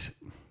that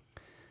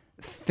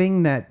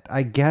thing that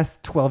I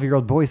guess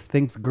 12-year-old boys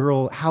thinks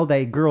girls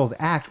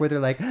act, where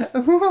they're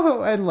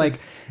whoa, and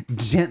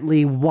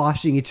gently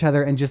washing each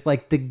other and just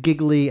the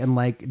giggly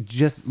and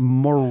just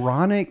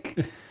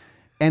moronic.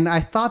 And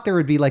I thought there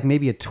would be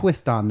maybe a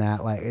twist on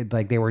that,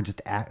 like they were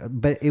just,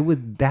 but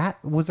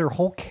that was their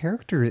whole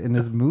character in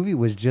this movie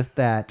was just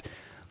that,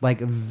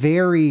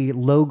 very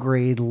low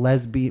grade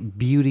lesbian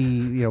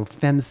beauty,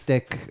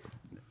 lipstick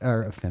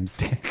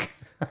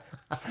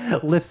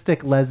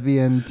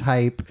lesbian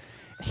type,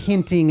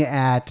 hinting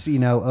at,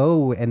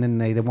 and then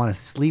they want to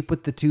sleep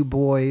with the two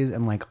boys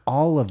and like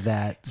all of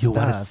that You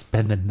want to stuff.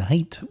 spend the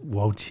night,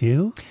 won't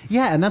you?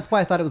 Yeah, and that's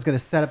why I thought it was going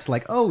to set up to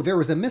like, oh, there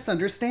was a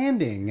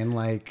misunderstanding, and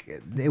like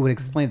it would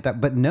explain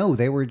that. But no,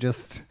 they were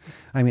just.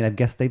 I mean, I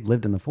guess they've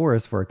lived in the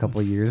forest for a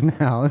couple of years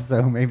now,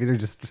 so maybe they're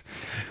just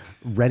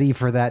ready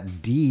for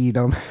that deed,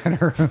 no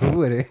matter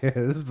who it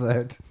is.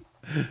 But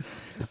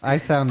I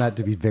found that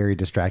to be very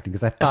distracting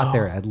because I thought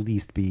there at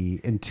least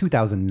in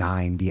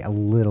 2009 be a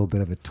little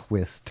bit of a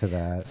twist to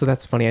that. So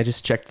that's funny. I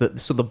just checked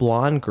the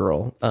blonde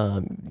girl,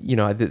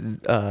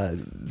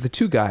 the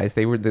two guys,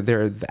 they're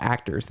the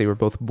actors. They were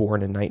both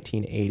born in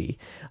 1980.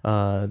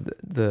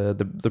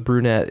 The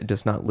brunette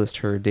does not list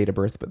her date of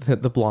birth,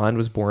 but the blonde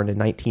was born in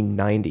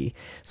 1990.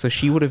 So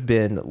she would have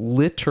been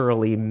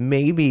literally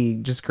maybe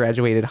just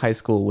graduated high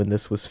school when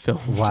this was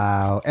filmed.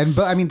 Wow.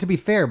 But I mean, to be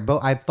fair,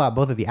 I thought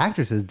both of the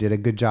actresses did a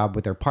good job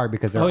with their part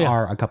because there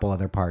are a couple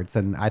other parts,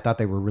 and I thought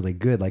they were really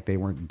good. Like, they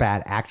weren't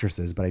bad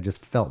actresses, but I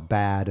just felt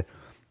bad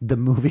the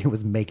movie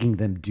was making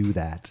them do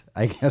that,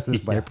 I guess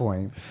is my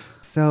point.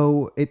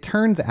 So it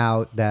turns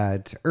out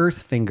that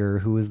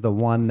Earthfinger, who is the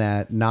one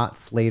that Not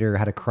Slater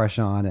had a crush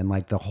on, and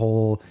like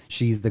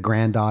she's the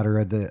granddaughter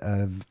of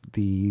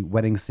the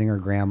wedding singer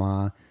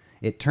grandma.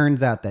 It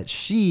turns out that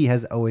she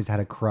has always had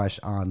a crush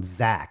on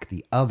Zach,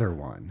 the other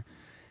one.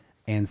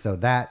 And so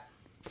that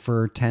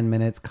for 10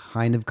 minutes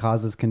kind of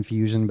causes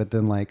confusion, but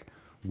then like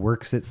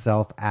works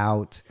itself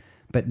out,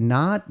 but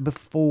not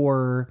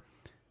before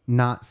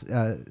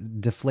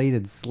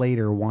Deflated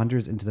Slater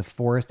wanders into the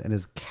forest and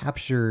is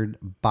captured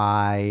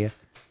by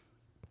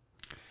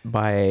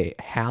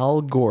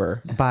Hal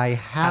Gore.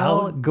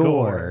 Hal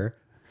Gore.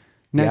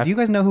 Now, Yeah. do you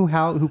guys know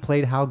who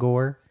played Hal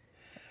Gore?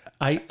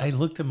 I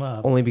looked him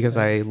up. Only because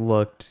I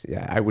looked.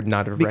 Yeah, I would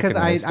not have Because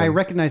recognized I him.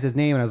 recognized his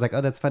name and I was like,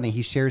 oh, that's funny.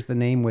 He shares the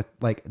name with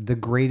like the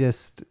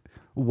greatest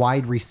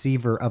wide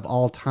receiver of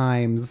all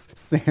times,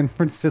 San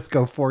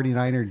Francisco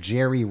 49er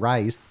Jerry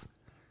Rice,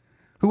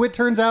 who it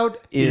turns out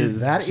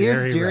is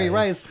Jerry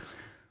Rice.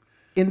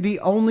 In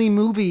the only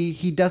movie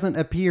he doesn't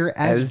appear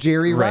as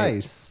Jerry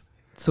Rice.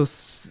 So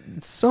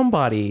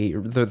somebody,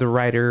 the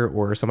writer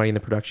or somebody in the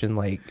production,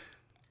 like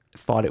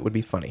thought it would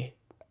be funny.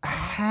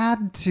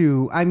 Had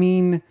to. I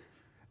mean,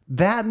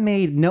 that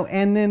made no.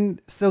 And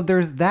then so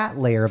there's that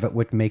layer of it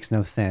which makes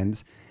no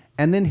sense.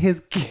 And then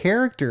his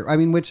character, I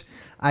mean, which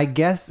I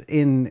guess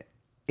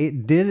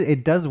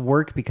it does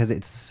work because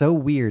it's so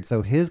weird.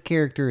 So his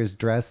character is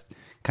dressed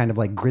kind of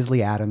like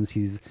Grizzly Adams.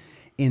 He's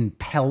in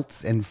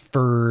pelts and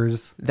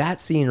furs.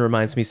 That scene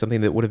reminds me of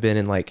something that would have been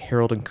in like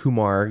Harold and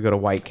Kumar Go to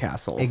White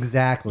Castle.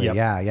 Exactly. Yep.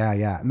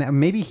 Yeah.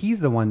 Maybe he's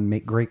the one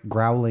great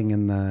growling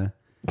in the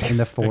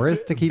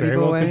forest to keep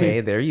people away.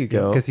 Hey, there you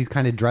go. Because he's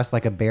kind of dressed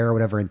like a bear or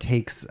whatever and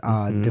takes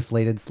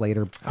Deflated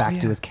Slater back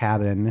to his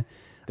cabin.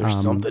 There's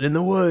something in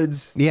the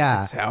woods.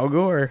 Yeah. It's Hal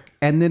Gore.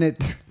 And then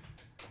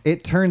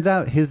it turns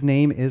out his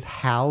name is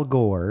Hal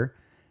Gore,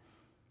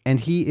 and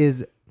he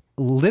is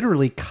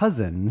literally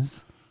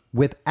cousins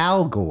with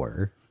Al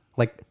Gore,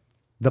 like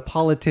the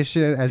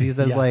politician, as he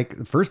says,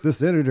 like first the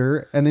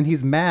senator, and then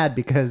he's mad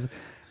because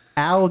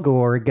Al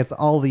Gore gets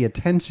all the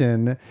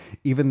attention,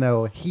 even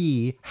though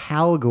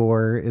Hal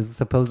Gore, is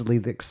supposedly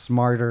the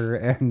smarter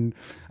and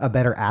a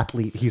better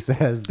athlete, he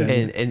says.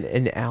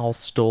 And Al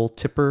stole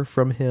Tipper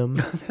from him.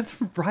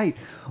 That's right.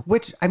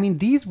 Which, I mean,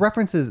 these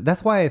references,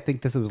 that's why I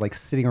think this was like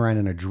sitting around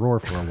in a drawer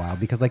for a while,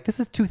 because like this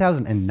is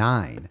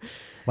 2009.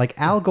 Like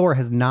Al Gore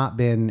has not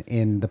been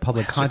in the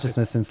public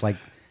consciousness since like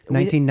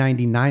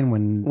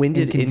 1999 when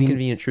did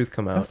Inconvenient Truth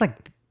come out? That was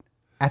like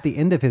at the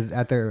end of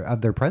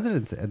their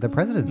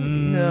presidency.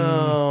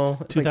 No,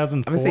 2004.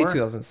 I'm gonna say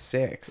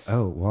 2006.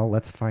 Oh well,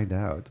 let's find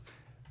out.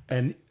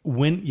 And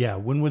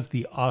when was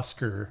the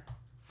Oscar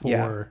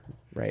for?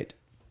 Right.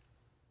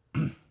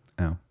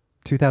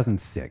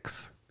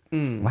 2006.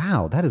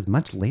 Wow, that is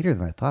much later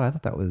than I thought. I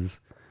thought that was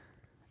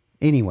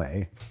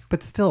anyway,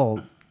 but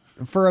still,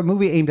 for a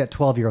movie aimed at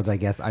 12-year-olds, I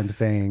guess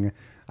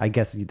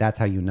that's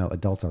how you know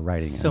adults are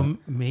writing it. So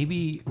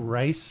maybe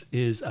Rice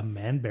is a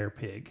man-bear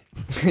pig.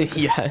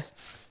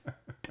 Yes.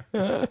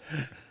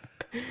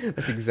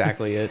 That's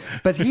exactly it.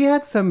 But he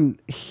had some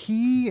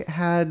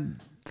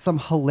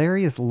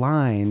hilarious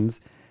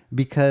lines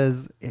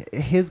because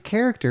his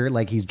character,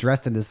 like he's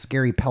dressed in this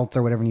scary pelt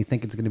or whatever, and you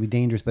think it's going to be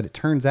dangerous, but it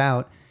turns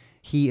out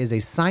he is a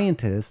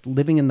scientist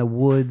living in the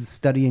woods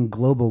studying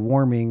global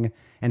warming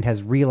and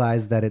has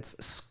realized that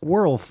it's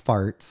squirrel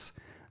farts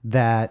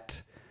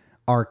that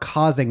are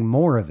causing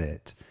more of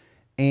it.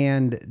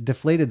 And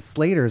Deflated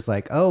Slater's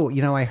like, oh,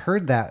 I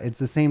heard that. It's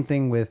the same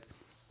thing with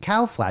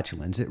cow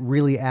flatulence. It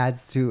really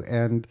adds to,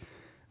 and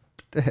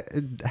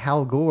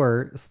Hal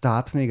Gore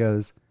stops and he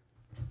goes,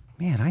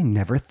 man, I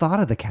never thought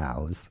of the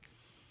cows.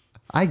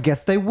 I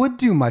guess they would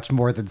do much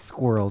more than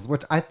squirrels,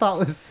 which I thought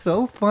was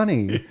so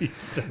funny.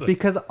 Totally.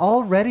 Because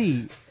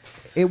already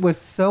It was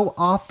so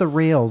off the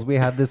rails. We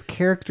had this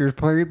character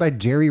played by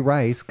Jerry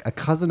Rice, a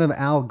cousin of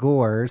Al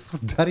Gore,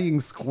 studying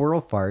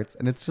squirrel farts,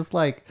 and it's just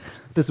like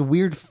this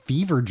weird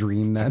fever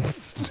dream that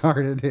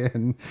started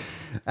in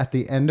at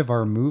the end of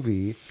our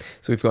movie.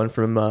 So we've gone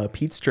from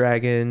Pete's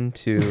Dragon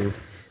to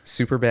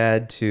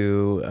Superbad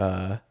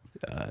to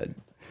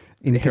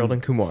Harold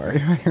and Kumar.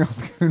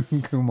 Harold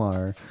and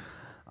Kumar.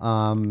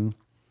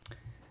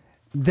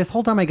 This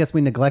whole time, I guess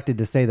we neglected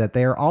to say that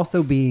they are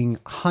also being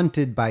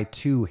hunted by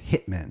 2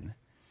 hitmen.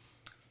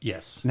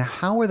 Yes. Now,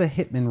 how are the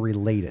hitmen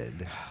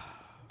related?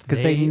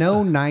 Because they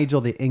know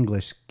Nigel, the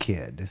English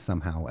kid,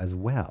 somehow as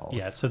well.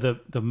 Yeah. So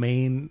the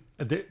main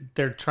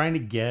they're trying to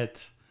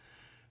get.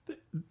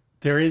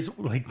 There is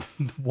like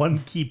one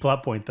key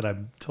plot point that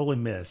I've totally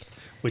missed,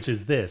 which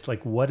is this: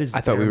 like, what is?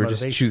 I thought we were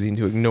just choosing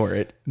to ignore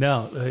it.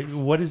 No,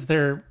 what is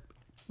their?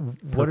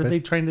 What are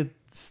they trying to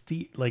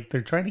steal? Like,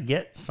 they're trying to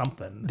get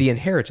something. The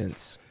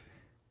inheritance.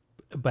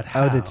 But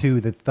how? Oh,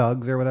 the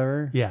thugs or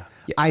whatever. Yeah.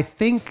 I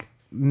think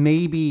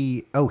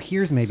maybe. Oh,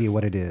 here's maybe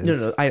what it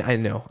is. No, I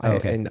know. Oh,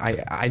 okay.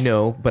 I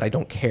know, but I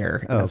don't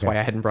care. And that's why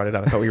I hadn't brought it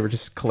up. I thought we were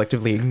just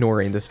collectively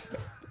ignoring this.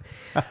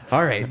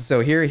 All right, so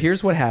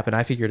here's what happened.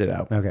 I figured it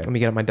out. Okay. Let me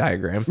get out my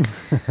diagram.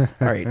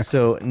 All right,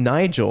 so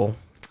Nigel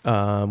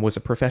was a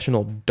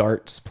professional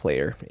darts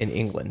player in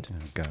England.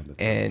 Oh, God,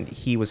 and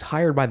he was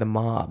hired by the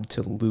mob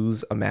to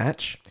lose a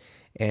match,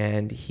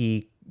 and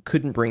he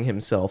couldn't bring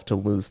himself to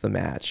lose the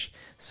match.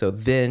 So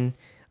then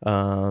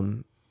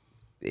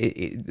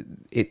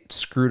it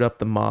screwed up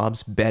the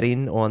mob's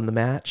betting on the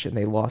match, and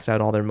they lost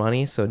out all their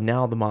money. So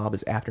now the mob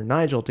is after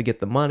Nigel to get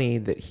the money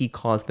that he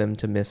caused them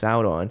to miss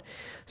out on.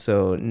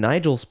 So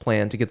Nigel's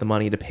plan to get the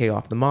money to pay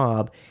off the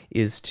mob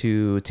is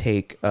to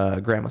take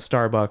Grandma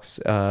Starbuck's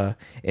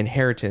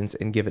inheritance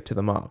and give it to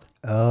the mob.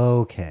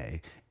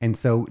 Okay. And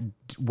so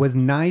was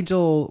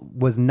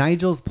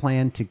Nigel's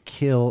plan to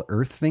kill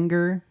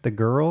Earthfinger, the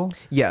girl?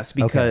 Yes,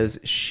 because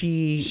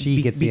she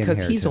gets the because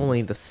he's inheritance.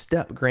 only the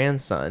step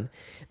grandson.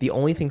 The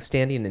only thing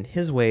standing in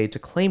his way to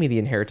claiming the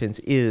inheritance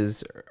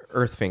is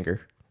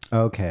Earthfinger.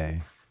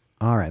 Okay.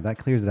 All right. That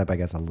clears it up, I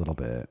guess, a little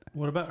bit.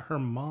 What about her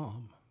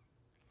mom?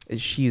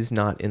 She's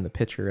not in the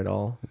picture at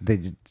all.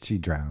 She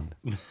drowned.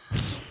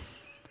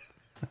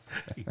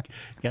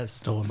 Got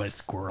stolen by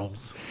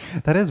squirrels.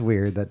 That is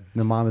weird that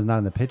the mom is not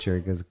in the picture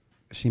because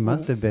she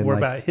must have been What like...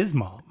 about his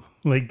mom?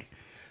 Like,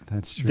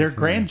 That's true. they're too.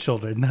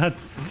 grandchildren, not.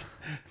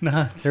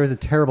 There was a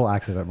terrible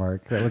accident,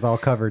 Mark, that was all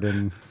covered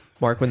in...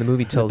 Mark, when the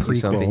movie tells you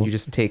prequel. something, you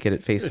just take it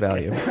at face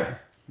value.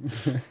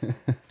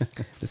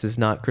 This is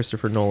not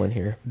Christopher Nolan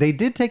here. They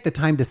did take the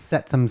time to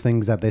set some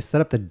things up. They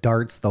set up the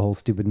darts, the whole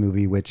stupid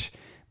movie, which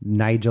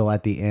Nigel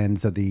at the end.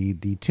 So the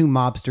 2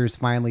 mobsters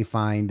finally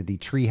find the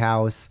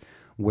treehouse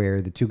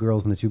where the 2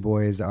 girls and the 2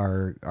 boys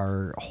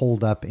are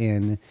holed up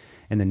in,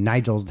 and then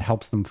Nigel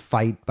helps them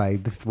fight by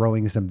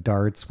throwing some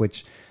darts,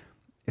 which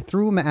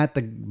threw him at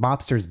the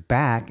mobster's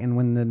back. And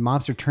when the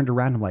mobster turned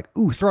around, I'm like,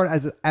 ooh, throw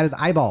it at his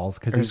eyeballs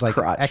because he's like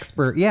crotch.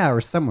 expert. Yeah,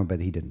 or someone, but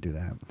he didn't do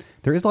that.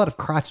 There is a lot of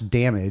crotch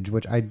damage,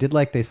 which I did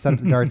like. They set up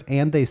the darts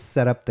and they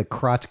set up the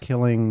crotch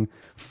killing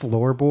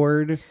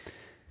floorboard.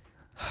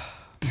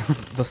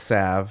 The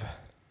salve.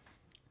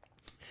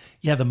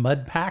 Yeah, the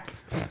mud pack.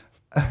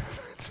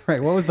 That's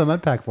right. What was the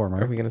mud pack for, Are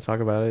Mark? we going to talk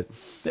about it?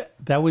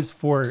 That was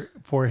for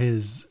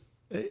his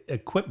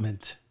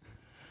equipment.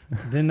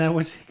 Isn't that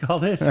what you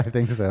called it? I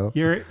think so.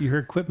 Your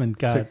equipment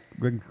got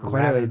quite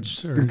a-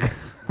 ravaged or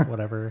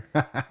whatever.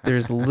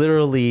 There's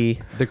literally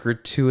the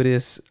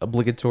gratuitous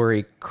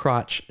obligatory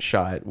crotch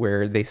shot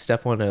where they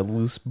step on a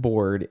loose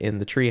board in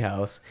the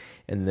treehouse,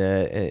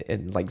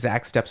 and like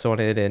Zach steps on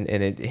it and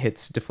it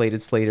hits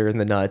Deflated Slater in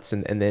the nuts,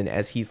 and then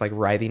as he's like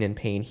writhing in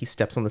pain, he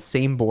steps on the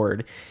same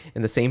board,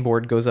 and the same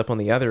board goes up on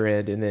the other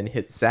end and then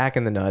hits Zach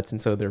in the nuts,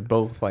 and so they're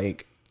both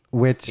like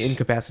Which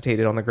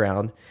incapacitated on the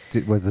ground.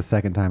 was the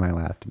second time I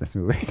laughed in this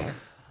movie.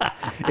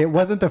 It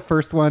wasn't the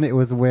first one. It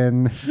was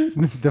when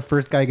the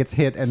first guy gets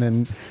hit and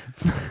then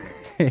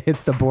it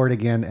hits the board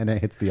again and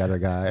it hits the other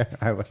guy.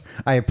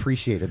 I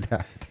appreciated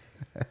that.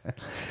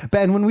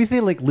 But and when we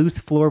say like loose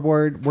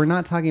floorboard, we're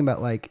not talking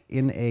about like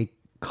in a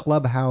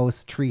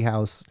clubhouse,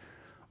 treehouse,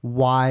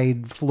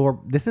 wide floor.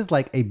 This is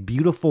like a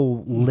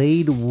beautiful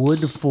laid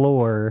wood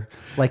floor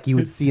like you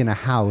would see in a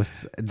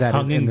house that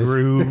Tongue is in and this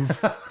groove.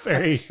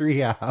 Very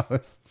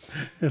treehouse.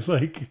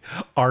 like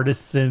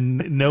artisan,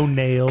 no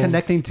nails.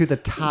 Connecting to the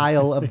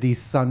tile of the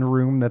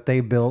sunroom that they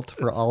built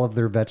for all of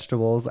their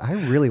vegetables. I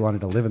really wanted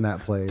to live in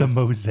that place. the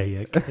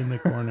mosaic in the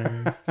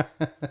corner.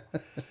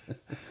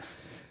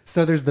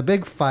 So there's the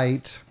big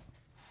fight.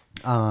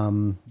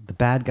 The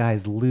bad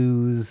guys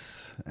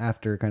lose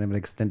after kind of an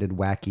extended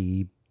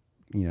wacky,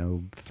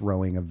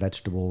 throwing of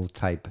vegetables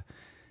type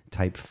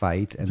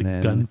fight. It's a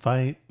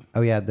gunfight. Oh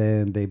yeah,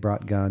 then they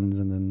brought guns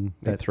and then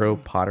They throw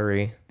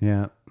pottery.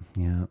 yeah.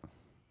 Yep.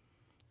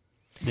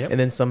 And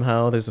then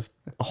somehow there's a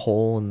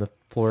hole in the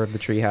floor of the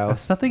treehouse.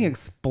 Something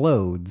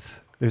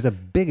explodes. There's a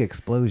big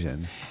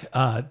explosion.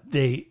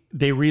 They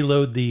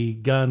reload the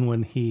gun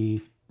when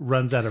he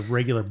runs out of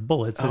regular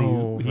bullets,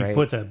 and he right.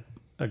 puts a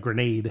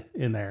grenade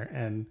in there,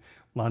 and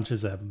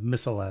launches a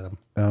missile at him.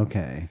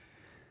 Okay.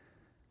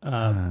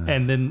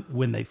 And then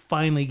when they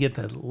finally get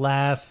the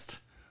last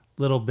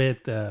little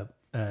bit,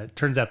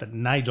 turns out that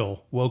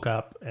Nigel woke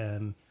up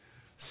and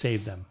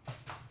saved them.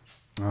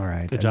 All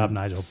right. Good job,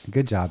 Nigel.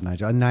 Good job,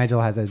 Nigel. And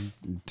Nigel has a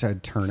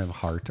turn of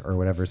heart or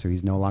whatever, so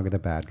he's no longer the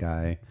bad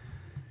guy.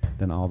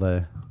 Then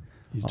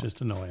He's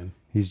just annoying.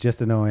 He's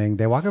just annoying.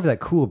 They walk over that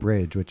cool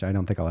bridge, which I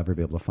don't think I'll ever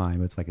be able to find,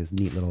 but it's like this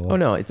neat little... Oh,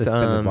 no, it's...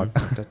 I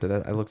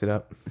looked it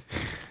up.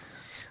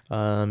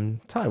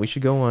 Todd, we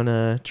should go on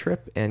a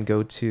trip and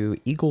go to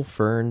Eagle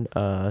Fern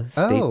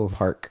State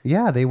Park.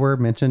 Yeah, they were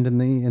mentioned in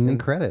the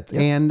credits.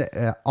 Yeah. And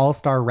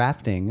All-Star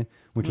Rafting,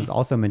 which was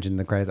also mentioned in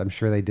the credits. I'm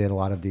sure they did a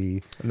lot of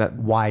the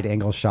wide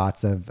angle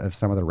shots of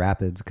some of the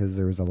rapids, because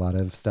there was a lot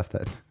of stuff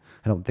that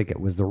I don't think it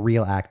was the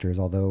real actors,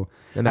 although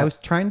I was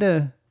trying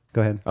to... Go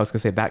ahead. I was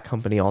going to say that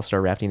company,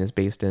 All-Star Rafting, is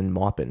based in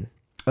Maupin.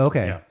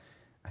 Okay. Yeah.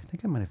 I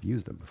think I might have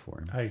used them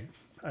before. I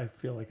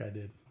feel like I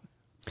did.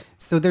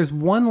 So there's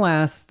one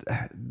last,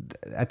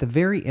 at the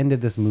very end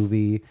of this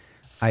movie,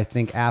 I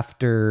think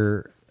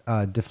after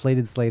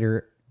Deflated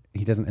Slater,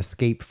 he doesn't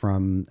escape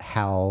from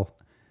Hal.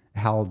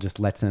 Hal Gore just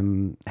lets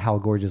him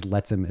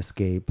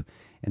escape.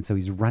 And so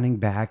he's running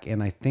back,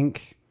 and I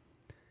think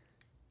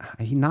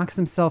he knocks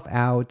himself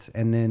out,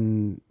 and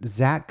then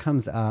Zach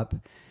comes up,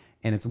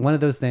 and it's one of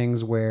those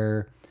things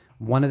where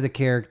one of the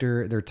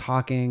character, they're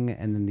talking,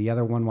 and then the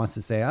other one wants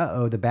to say,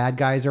 uh-oh, the bad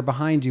guys are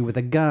behind you with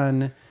a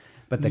gun.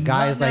 But the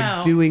guy's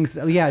like doing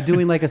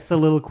like a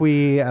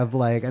soliloquy of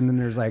like, and then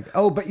there's like,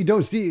 oh, but you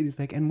don't see it. He's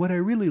like, and what I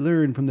really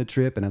learned from the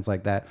trip, and it's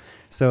like that.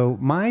 So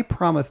my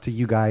promise to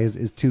you guys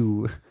is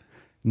to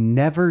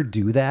never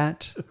do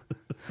that.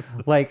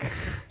 Like,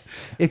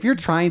 if you're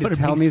trying to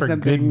tell me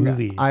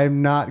something,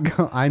 I'm not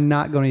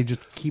going to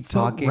just keep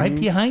talking. Right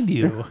behind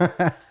you.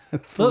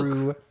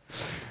 Look.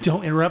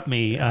 Don't interrupt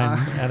me. I'm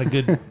at a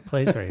good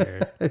place right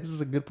here. This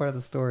is a good part of the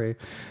story.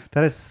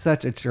 That is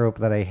such a trope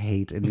that I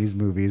hate in these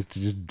movies,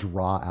 to just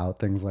draw out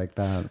things like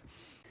that.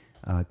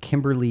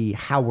 Kimberly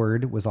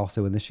Howard was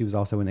also in this. She was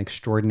also in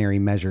Extraordinary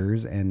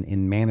Measures and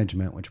in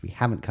Management, which we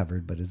haven't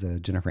covered, but is a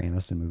Jennifer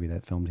Aniston movie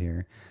that filmed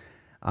here.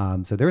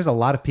 So there's a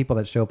lot of people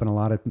that show up in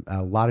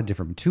a lot of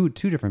different two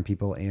different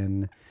people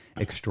in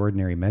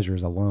Extraordinary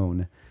Measures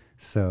alone.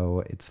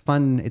 So it's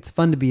fun. It's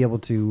fun to be able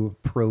to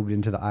probe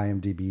into the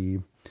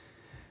IMDb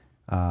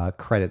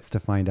credits to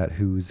find out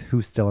who's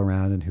still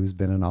around and who's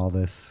been in all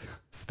this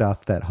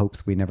stuff that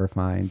hopes we never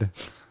find.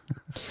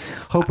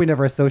 Hope we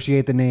never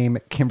associate the name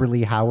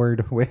Kimberly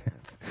Howard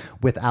with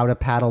Without a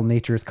Paddle,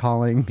 Nature's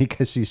Calling,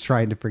 because she's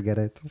trying to forget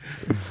it.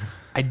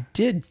 I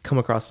did come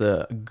across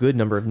a good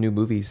number of new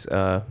movies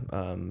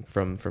from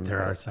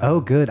there are some. Oh,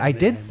 good. I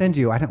did send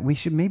you. We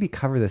should maybe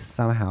cover this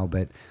somehow,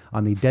 but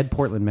on the Dead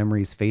Portland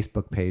Memories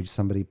Facebook page,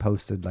 somebody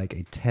posted like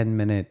a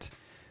 10-minute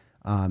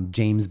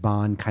James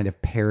Bond kind of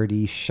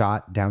parody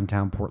shot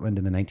downtown Portland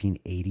in the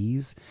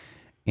 1980s.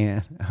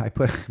 And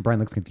Brian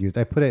looks confused.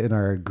 I put it in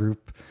our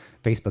group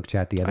Facebook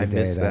chat the other day.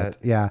 Missed that.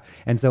 Yeah.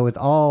 And so it's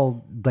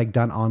all like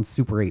done on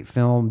Super 8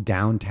 film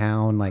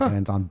downtown, and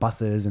it's on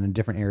buses and in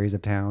different areas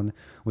of town,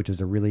 which is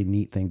a really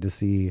neat thing to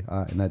see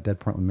in that Dead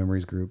Portland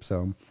Memories group.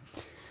 So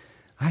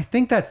I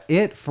think that's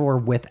it for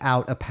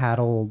Without a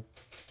Paddle,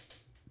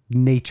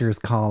 Nature's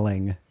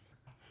Calling.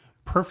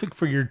 Perfect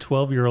for your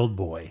 12-year-old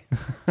boy.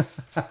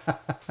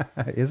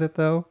 Is it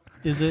though?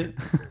 Is it?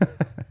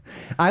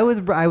 I was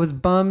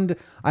bummed.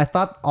 I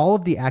thought all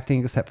of the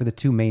acting except for the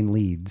two main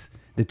leads,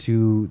 the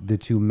two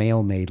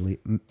male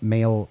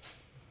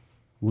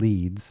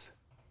leads.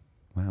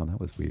 Wow, that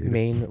was weird.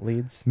 Main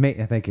leads.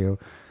 Thank you.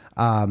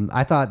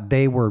 I thought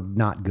they were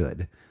not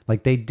good.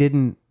 Like they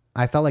didn't.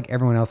 I felt like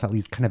everyone else at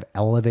least kind of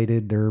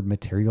elevated their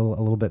material a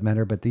little bit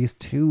better, but these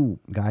two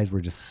guys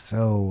were just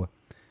so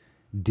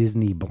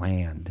Disney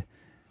bland.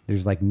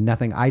 There's like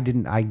nothing.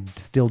 I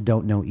still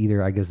don't know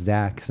either. I guess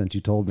Zach, since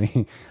you told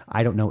me,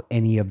 I don't know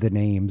any of the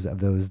names of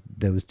those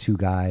two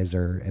guys,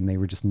 and they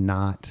were just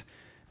not.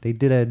 They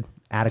did an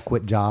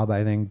adequate job,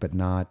 I think, but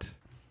not.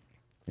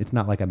 It's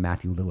not like a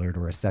Matthew Lillard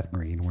or a Seth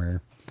Green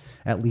where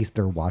at least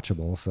they're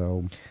watchable.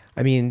 So,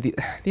 I mean,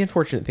 the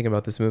unfortunate thing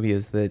about this movie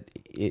is that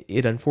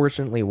it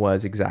unfortunately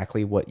was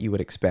exactly what you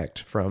would expect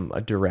from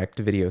a direct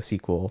video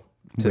sequel,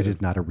 which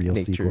is not a real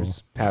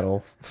Nature's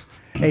Paddle.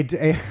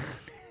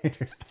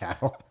 Nature's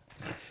Paddle.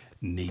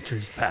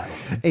 Nature's Paddle.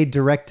 A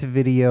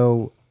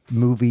direct-to-video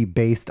movie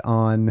based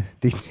on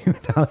the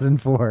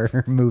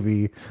 2004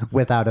 movie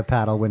Without a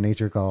Paddle, When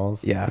Nature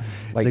Calls. Yeah.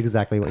 That's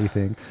exactly what you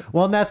think.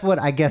 Well, and that's what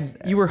I guess...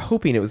 You were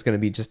hoping it was going to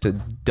be just a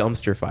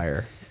dumpster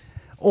fire.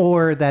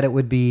 Or that it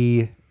would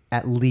be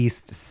at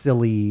least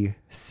silly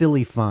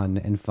fun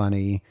and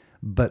funny.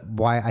 But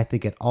why I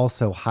think it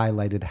also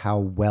highlighted how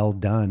well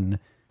done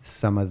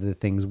some of the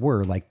things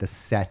were, like the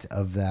set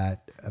of the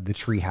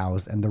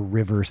treehouse and the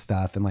river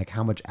stuff, and like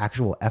how much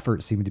actual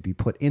effort seemed to be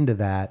put into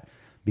that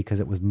because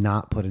it was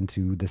not put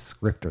into the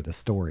script or the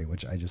story,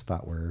 which I just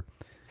thought were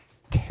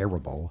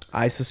terrible.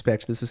 I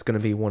suspect this is going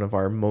to be one of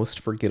our most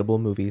forgettable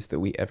movies that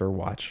we ever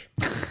watch.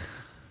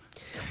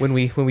 when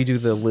we do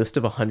the list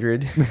of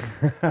 100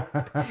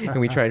 and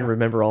we try to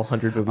remember all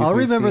 100 movies. I'll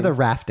remember the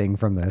rafting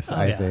from this,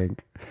 I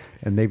think.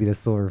 And maybe the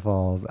Silver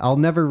Falls. I'll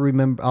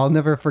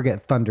never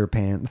forget Thunder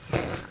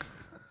Pants.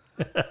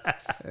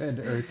 And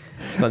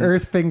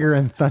Earthfinger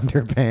and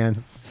Thunder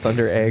Pants.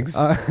 Thunder Eggs.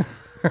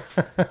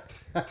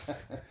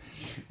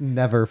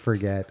 Never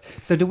forget.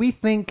 So what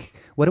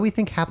do we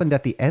think happened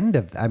at the end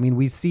of, I mean,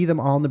 we see them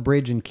all on the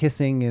bridge and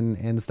kissing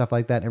and stuff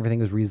like that, and everything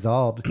was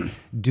resolved.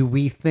 Do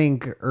we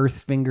think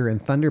Earthfinger and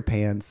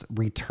Thunderpants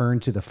return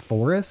to the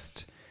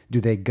forest? Do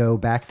they go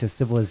back to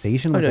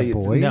civilization with the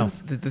boys? No,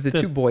 the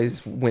two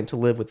boys went to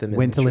live with them.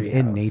 Went to live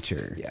in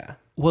nature. Yeah.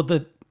 Well,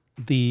 or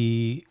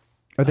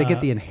they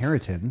get the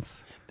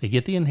inheritance. They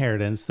get the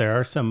inheritance. There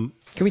are some.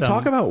 Can we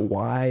talk about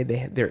why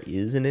there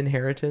is an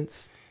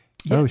inheritance?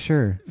 Yeah. Oh,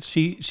 sure.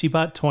 She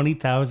bought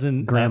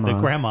 20,000. The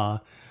grandma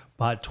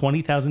bought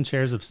 20,000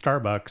 shares of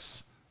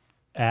Starbucks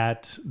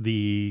at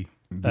the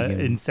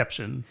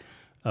inception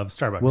of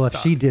Starbucks. Well, if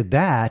she did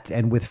that,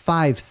 and with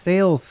 5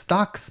 sales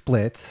stock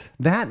splits,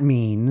 that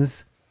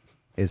means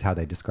is how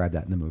they describe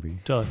that in the movie.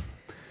 Totally.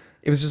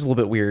 It was just a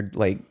little bit weird,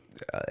 like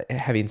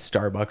having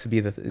Starbucks be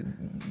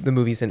the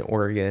movies in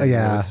Oregon.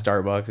 Yeah, it was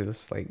Starbucks. It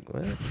was like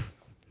what?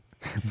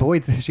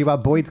 Boyd's. She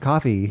bought Boyd's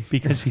coffee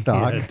because she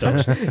stock. Should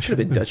have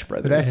been Dutch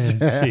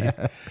Brothers.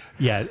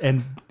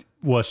 And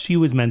well, she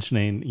was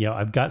mentioning,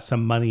 I've got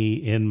some money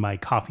in my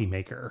coffee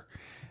maker.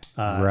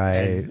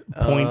 Right.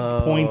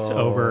 Points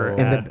over.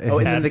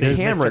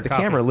 The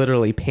camera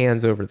literally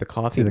pans over the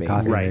coffee maker.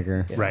 Coffee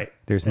maker. Yeah. Right.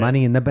 There's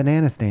money in the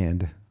banana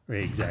stand.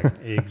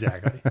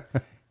 Exactly.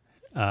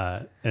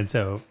 And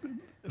so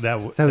do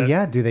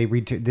they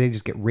do they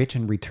just get rich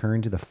and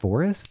return to the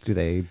forest? Do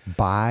they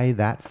buy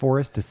that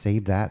forest to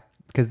save that?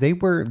 Because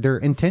their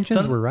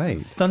intentions were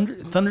right.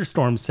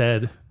 Thunderstorm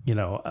said,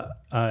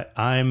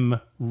 I'm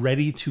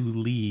ready to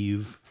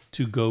leave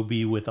to go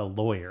be with a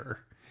lawyer.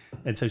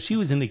 And so she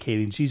was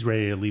indicating she's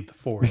ready to leave the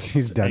forest.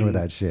 She's done with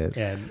that shit.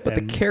 But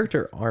the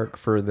character arc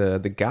for the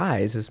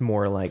guys is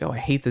more like, I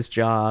hate this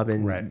job,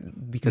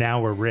 and because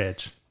now we're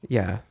rich.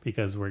 Yeah,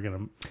 because we're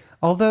gonna.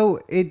 Although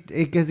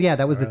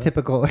that was the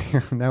typical.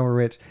 Now we're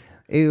rich.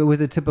 It was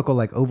the typical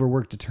like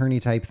overworked attorney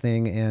type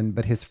thing,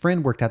 but his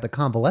friend worked at the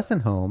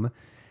convalescent home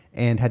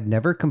and had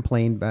never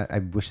complained, but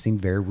which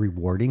seemed very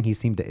rewarding. He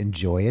seemed to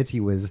enjoy it. It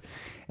was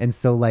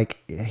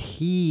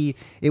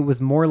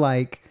more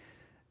like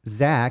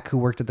Zach, who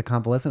worked at the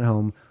convalescent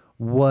home,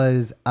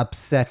 was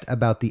upset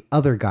about the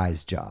other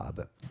guy's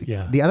job.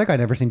 Yeah. The other guy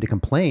never seemed to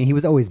complain. He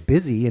was always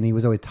busy and he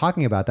was always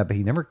talking about that, but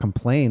he never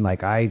complained.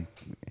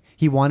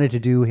 He wanted to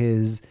do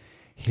his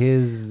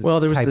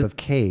type of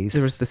case.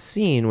 There was the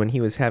scene when he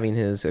was having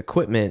his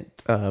equipment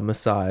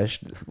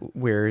massaged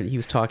where he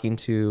was talking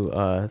to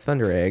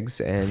Thunder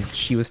Eggs, and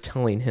she was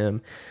telling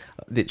him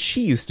that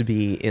she used to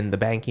be in the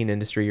banking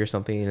industry or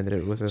something, and that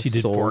it was she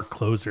did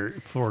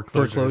foreclosures,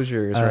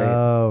 right?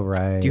 Oh,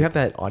 right. Do you have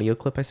that audio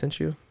clip I sent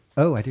you?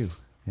 Oh, I do.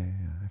 Yeah,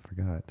 I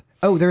forgot.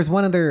 Oh, there's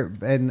one other,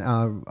 and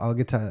let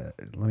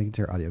me get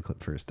to your audio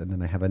clip first, and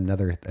then I have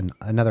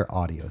another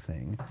audio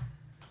thing.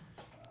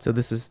 So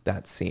this is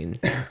that scene.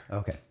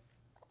 Okay.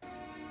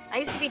 I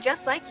used to be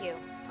just like you.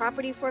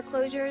 Property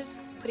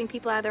foreclosures, putting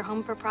people out of their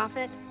home for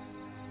profit.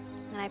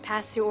 And I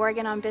passed through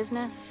Oregon on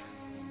business.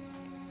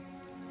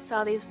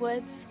 Saw these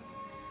woods.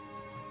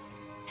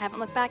 Haven't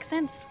looked back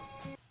since.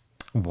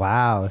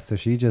 Wow. So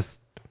she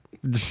just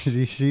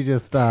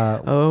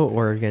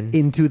Oregon.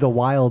 Into the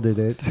wild did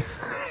it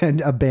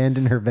and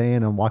abandoned her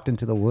van and walked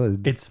into the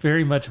woods. It's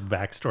very much a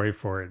backstory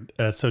for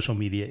a social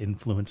media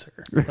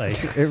influencer. Like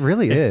it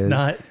really is.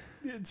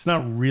 It's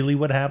not really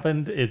what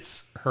happened.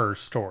 It's her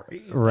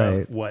story.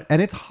 Right. What?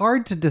 And it's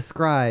hard to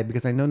describe,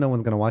 because I know no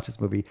one's going to watch this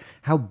movie,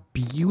 how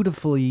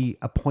beautifully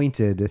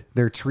appointed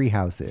their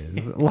treehouse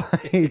is.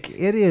 Like,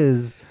 it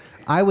is.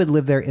 I would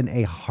live there in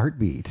a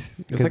heartbeat.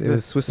 It was like the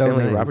Swiss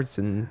Family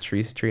Robertson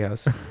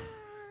treehouse.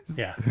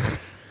 Yeah.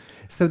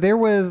 So there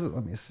was,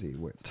 let me see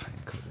what time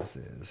code this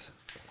is.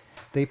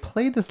 They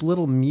played this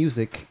little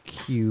music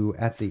cue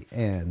at the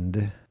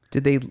end.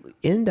 Did they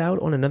end out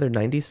on another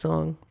 90s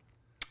song?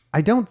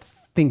 I don't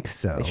think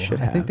so. They should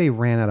have. I think they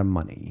ran out of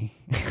money.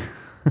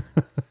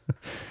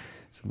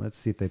 So let's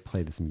see if they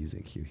play this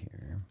music cue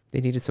here.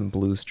 They needed some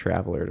Blues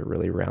Traveler to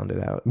really round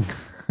it out.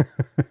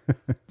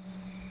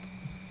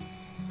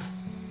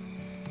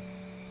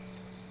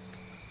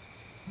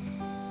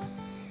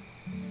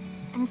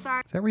 I'm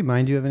sorry. Does that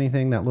remind you of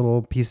anything, that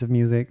little piece of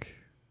music?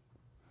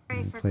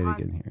 Sorry for play it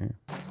again here.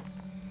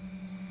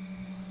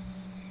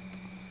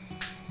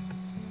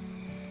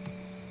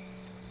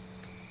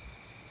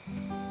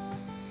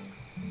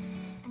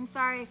 I'm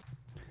sorry.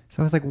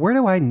 So I was like, where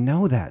do I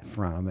know that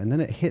from? And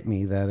then it hit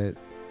me that it...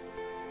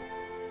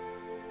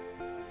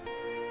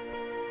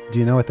 Do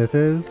you know what this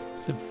is?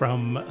 Is it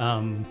from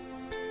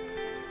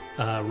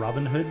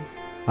Robin Hood?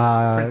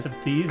 Prince of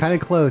Thieves? Kind of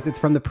close. It's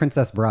from The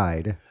Princess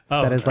Bride.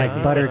 Oh, that is like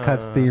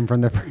Buttercup's theme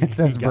from The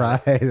Princess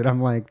Bride. And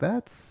I'm like,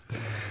 that's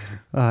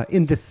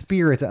in the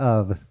spirit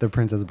of The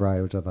Princess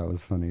Bride, which I thought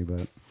was funny.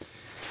 But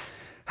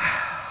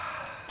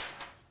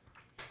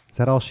does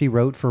that all she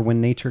wrote for When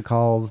Nature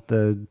Calls,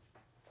 the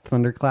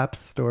Thunderclaps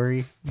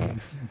story?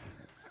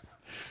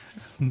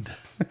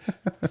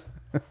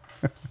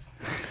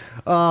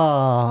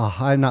 Oh,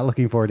 I'm not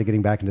looking forward to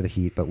getting back into the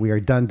heat, but we are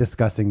done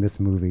discussing this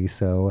movie.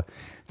 So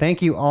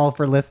thank you all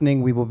for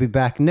listening. We will be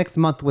back next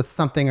month with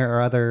something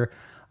or other.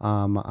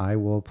 I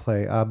will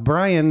play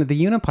Brian,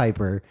 the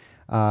Unipiper.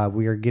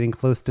 We are getting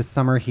close to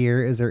summer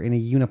here. Is there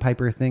any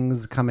Unipiper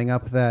things coming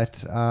up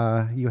that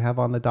you have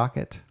on the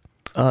docket?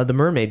 The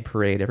Mermaid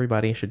Parade.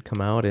 Everybody should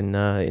come out and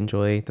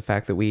enjoy the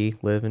fact that we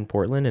live in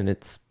Portland and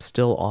it's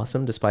still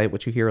awesome despite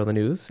what you hear on the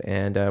news.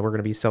 And we're going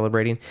to be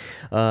celebrating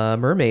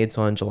mermaids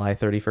on July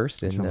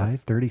 31st. July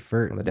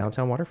 31st. On the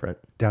downtown waterfront.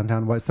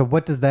 So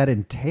what does that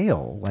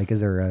entail? Like,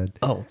 is there a...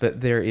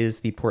 there is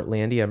the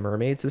Portlandia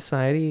Mermaid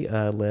Society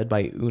led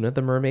by Una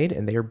the Mermaid,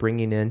 and they are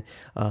bringing in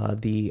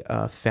the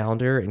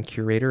founder and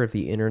curator of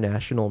the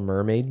International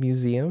Mermaid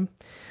Museum.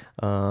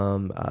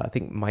 I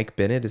think Mike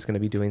Bennett is going to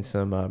be doing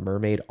some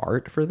mermaid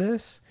art for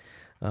this.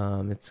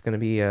 It's going to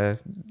be a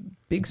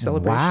big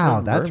celebration.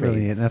 Wow, that's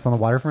mermaids. That's on the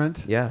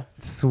waterfront? Yeah.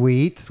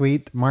 Sweet.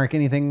 Mark,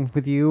 anything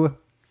with you?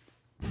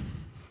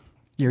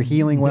 You're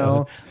healing well?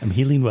 No, I'm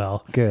healing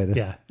well. Good.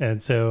 Yeah.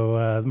 And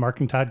so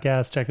Mark and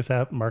Toddcast, check us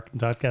out,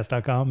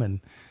 markandtoddcast.com, and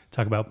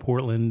talk about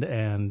Portland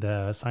and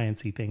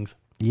science-y things.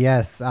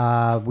 Yes,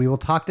 we will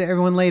talk to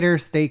everyone later.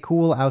 Stay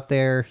cool out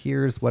there.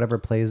 Here's whatever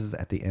plays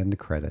at the end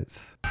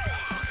credits.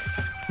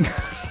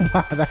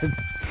 Wow, that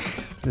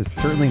is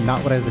certainly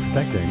not what I was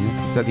expecting.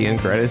 Is that the end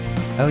credits?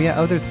 Oh, yeah.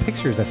 Oh, there's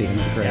pictures at the end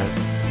of the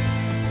credits.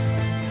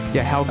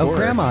 Yeah, Hal Gore. Oh,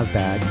 Grandma's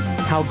bag.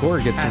 Hal Gore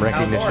gets some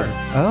recognition.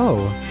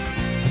 Oh,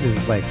 this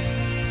is like,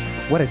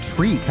 what a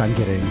treat I'm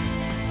getting.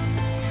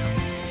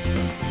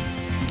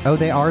 Oh,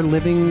 they are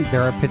living.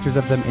 There are pictures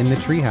of them in the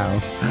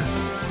treehouse.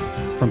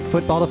 From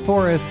football to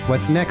forest,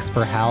 what's next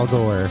for Hal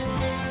Gore?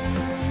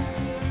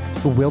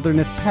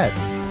 Wilderness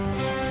pets.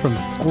 From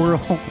squirrel.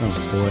 Oh,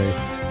 boy.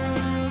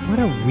 What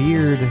a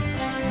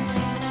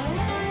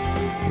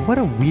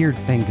weird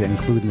thing to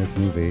include in this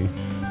movie.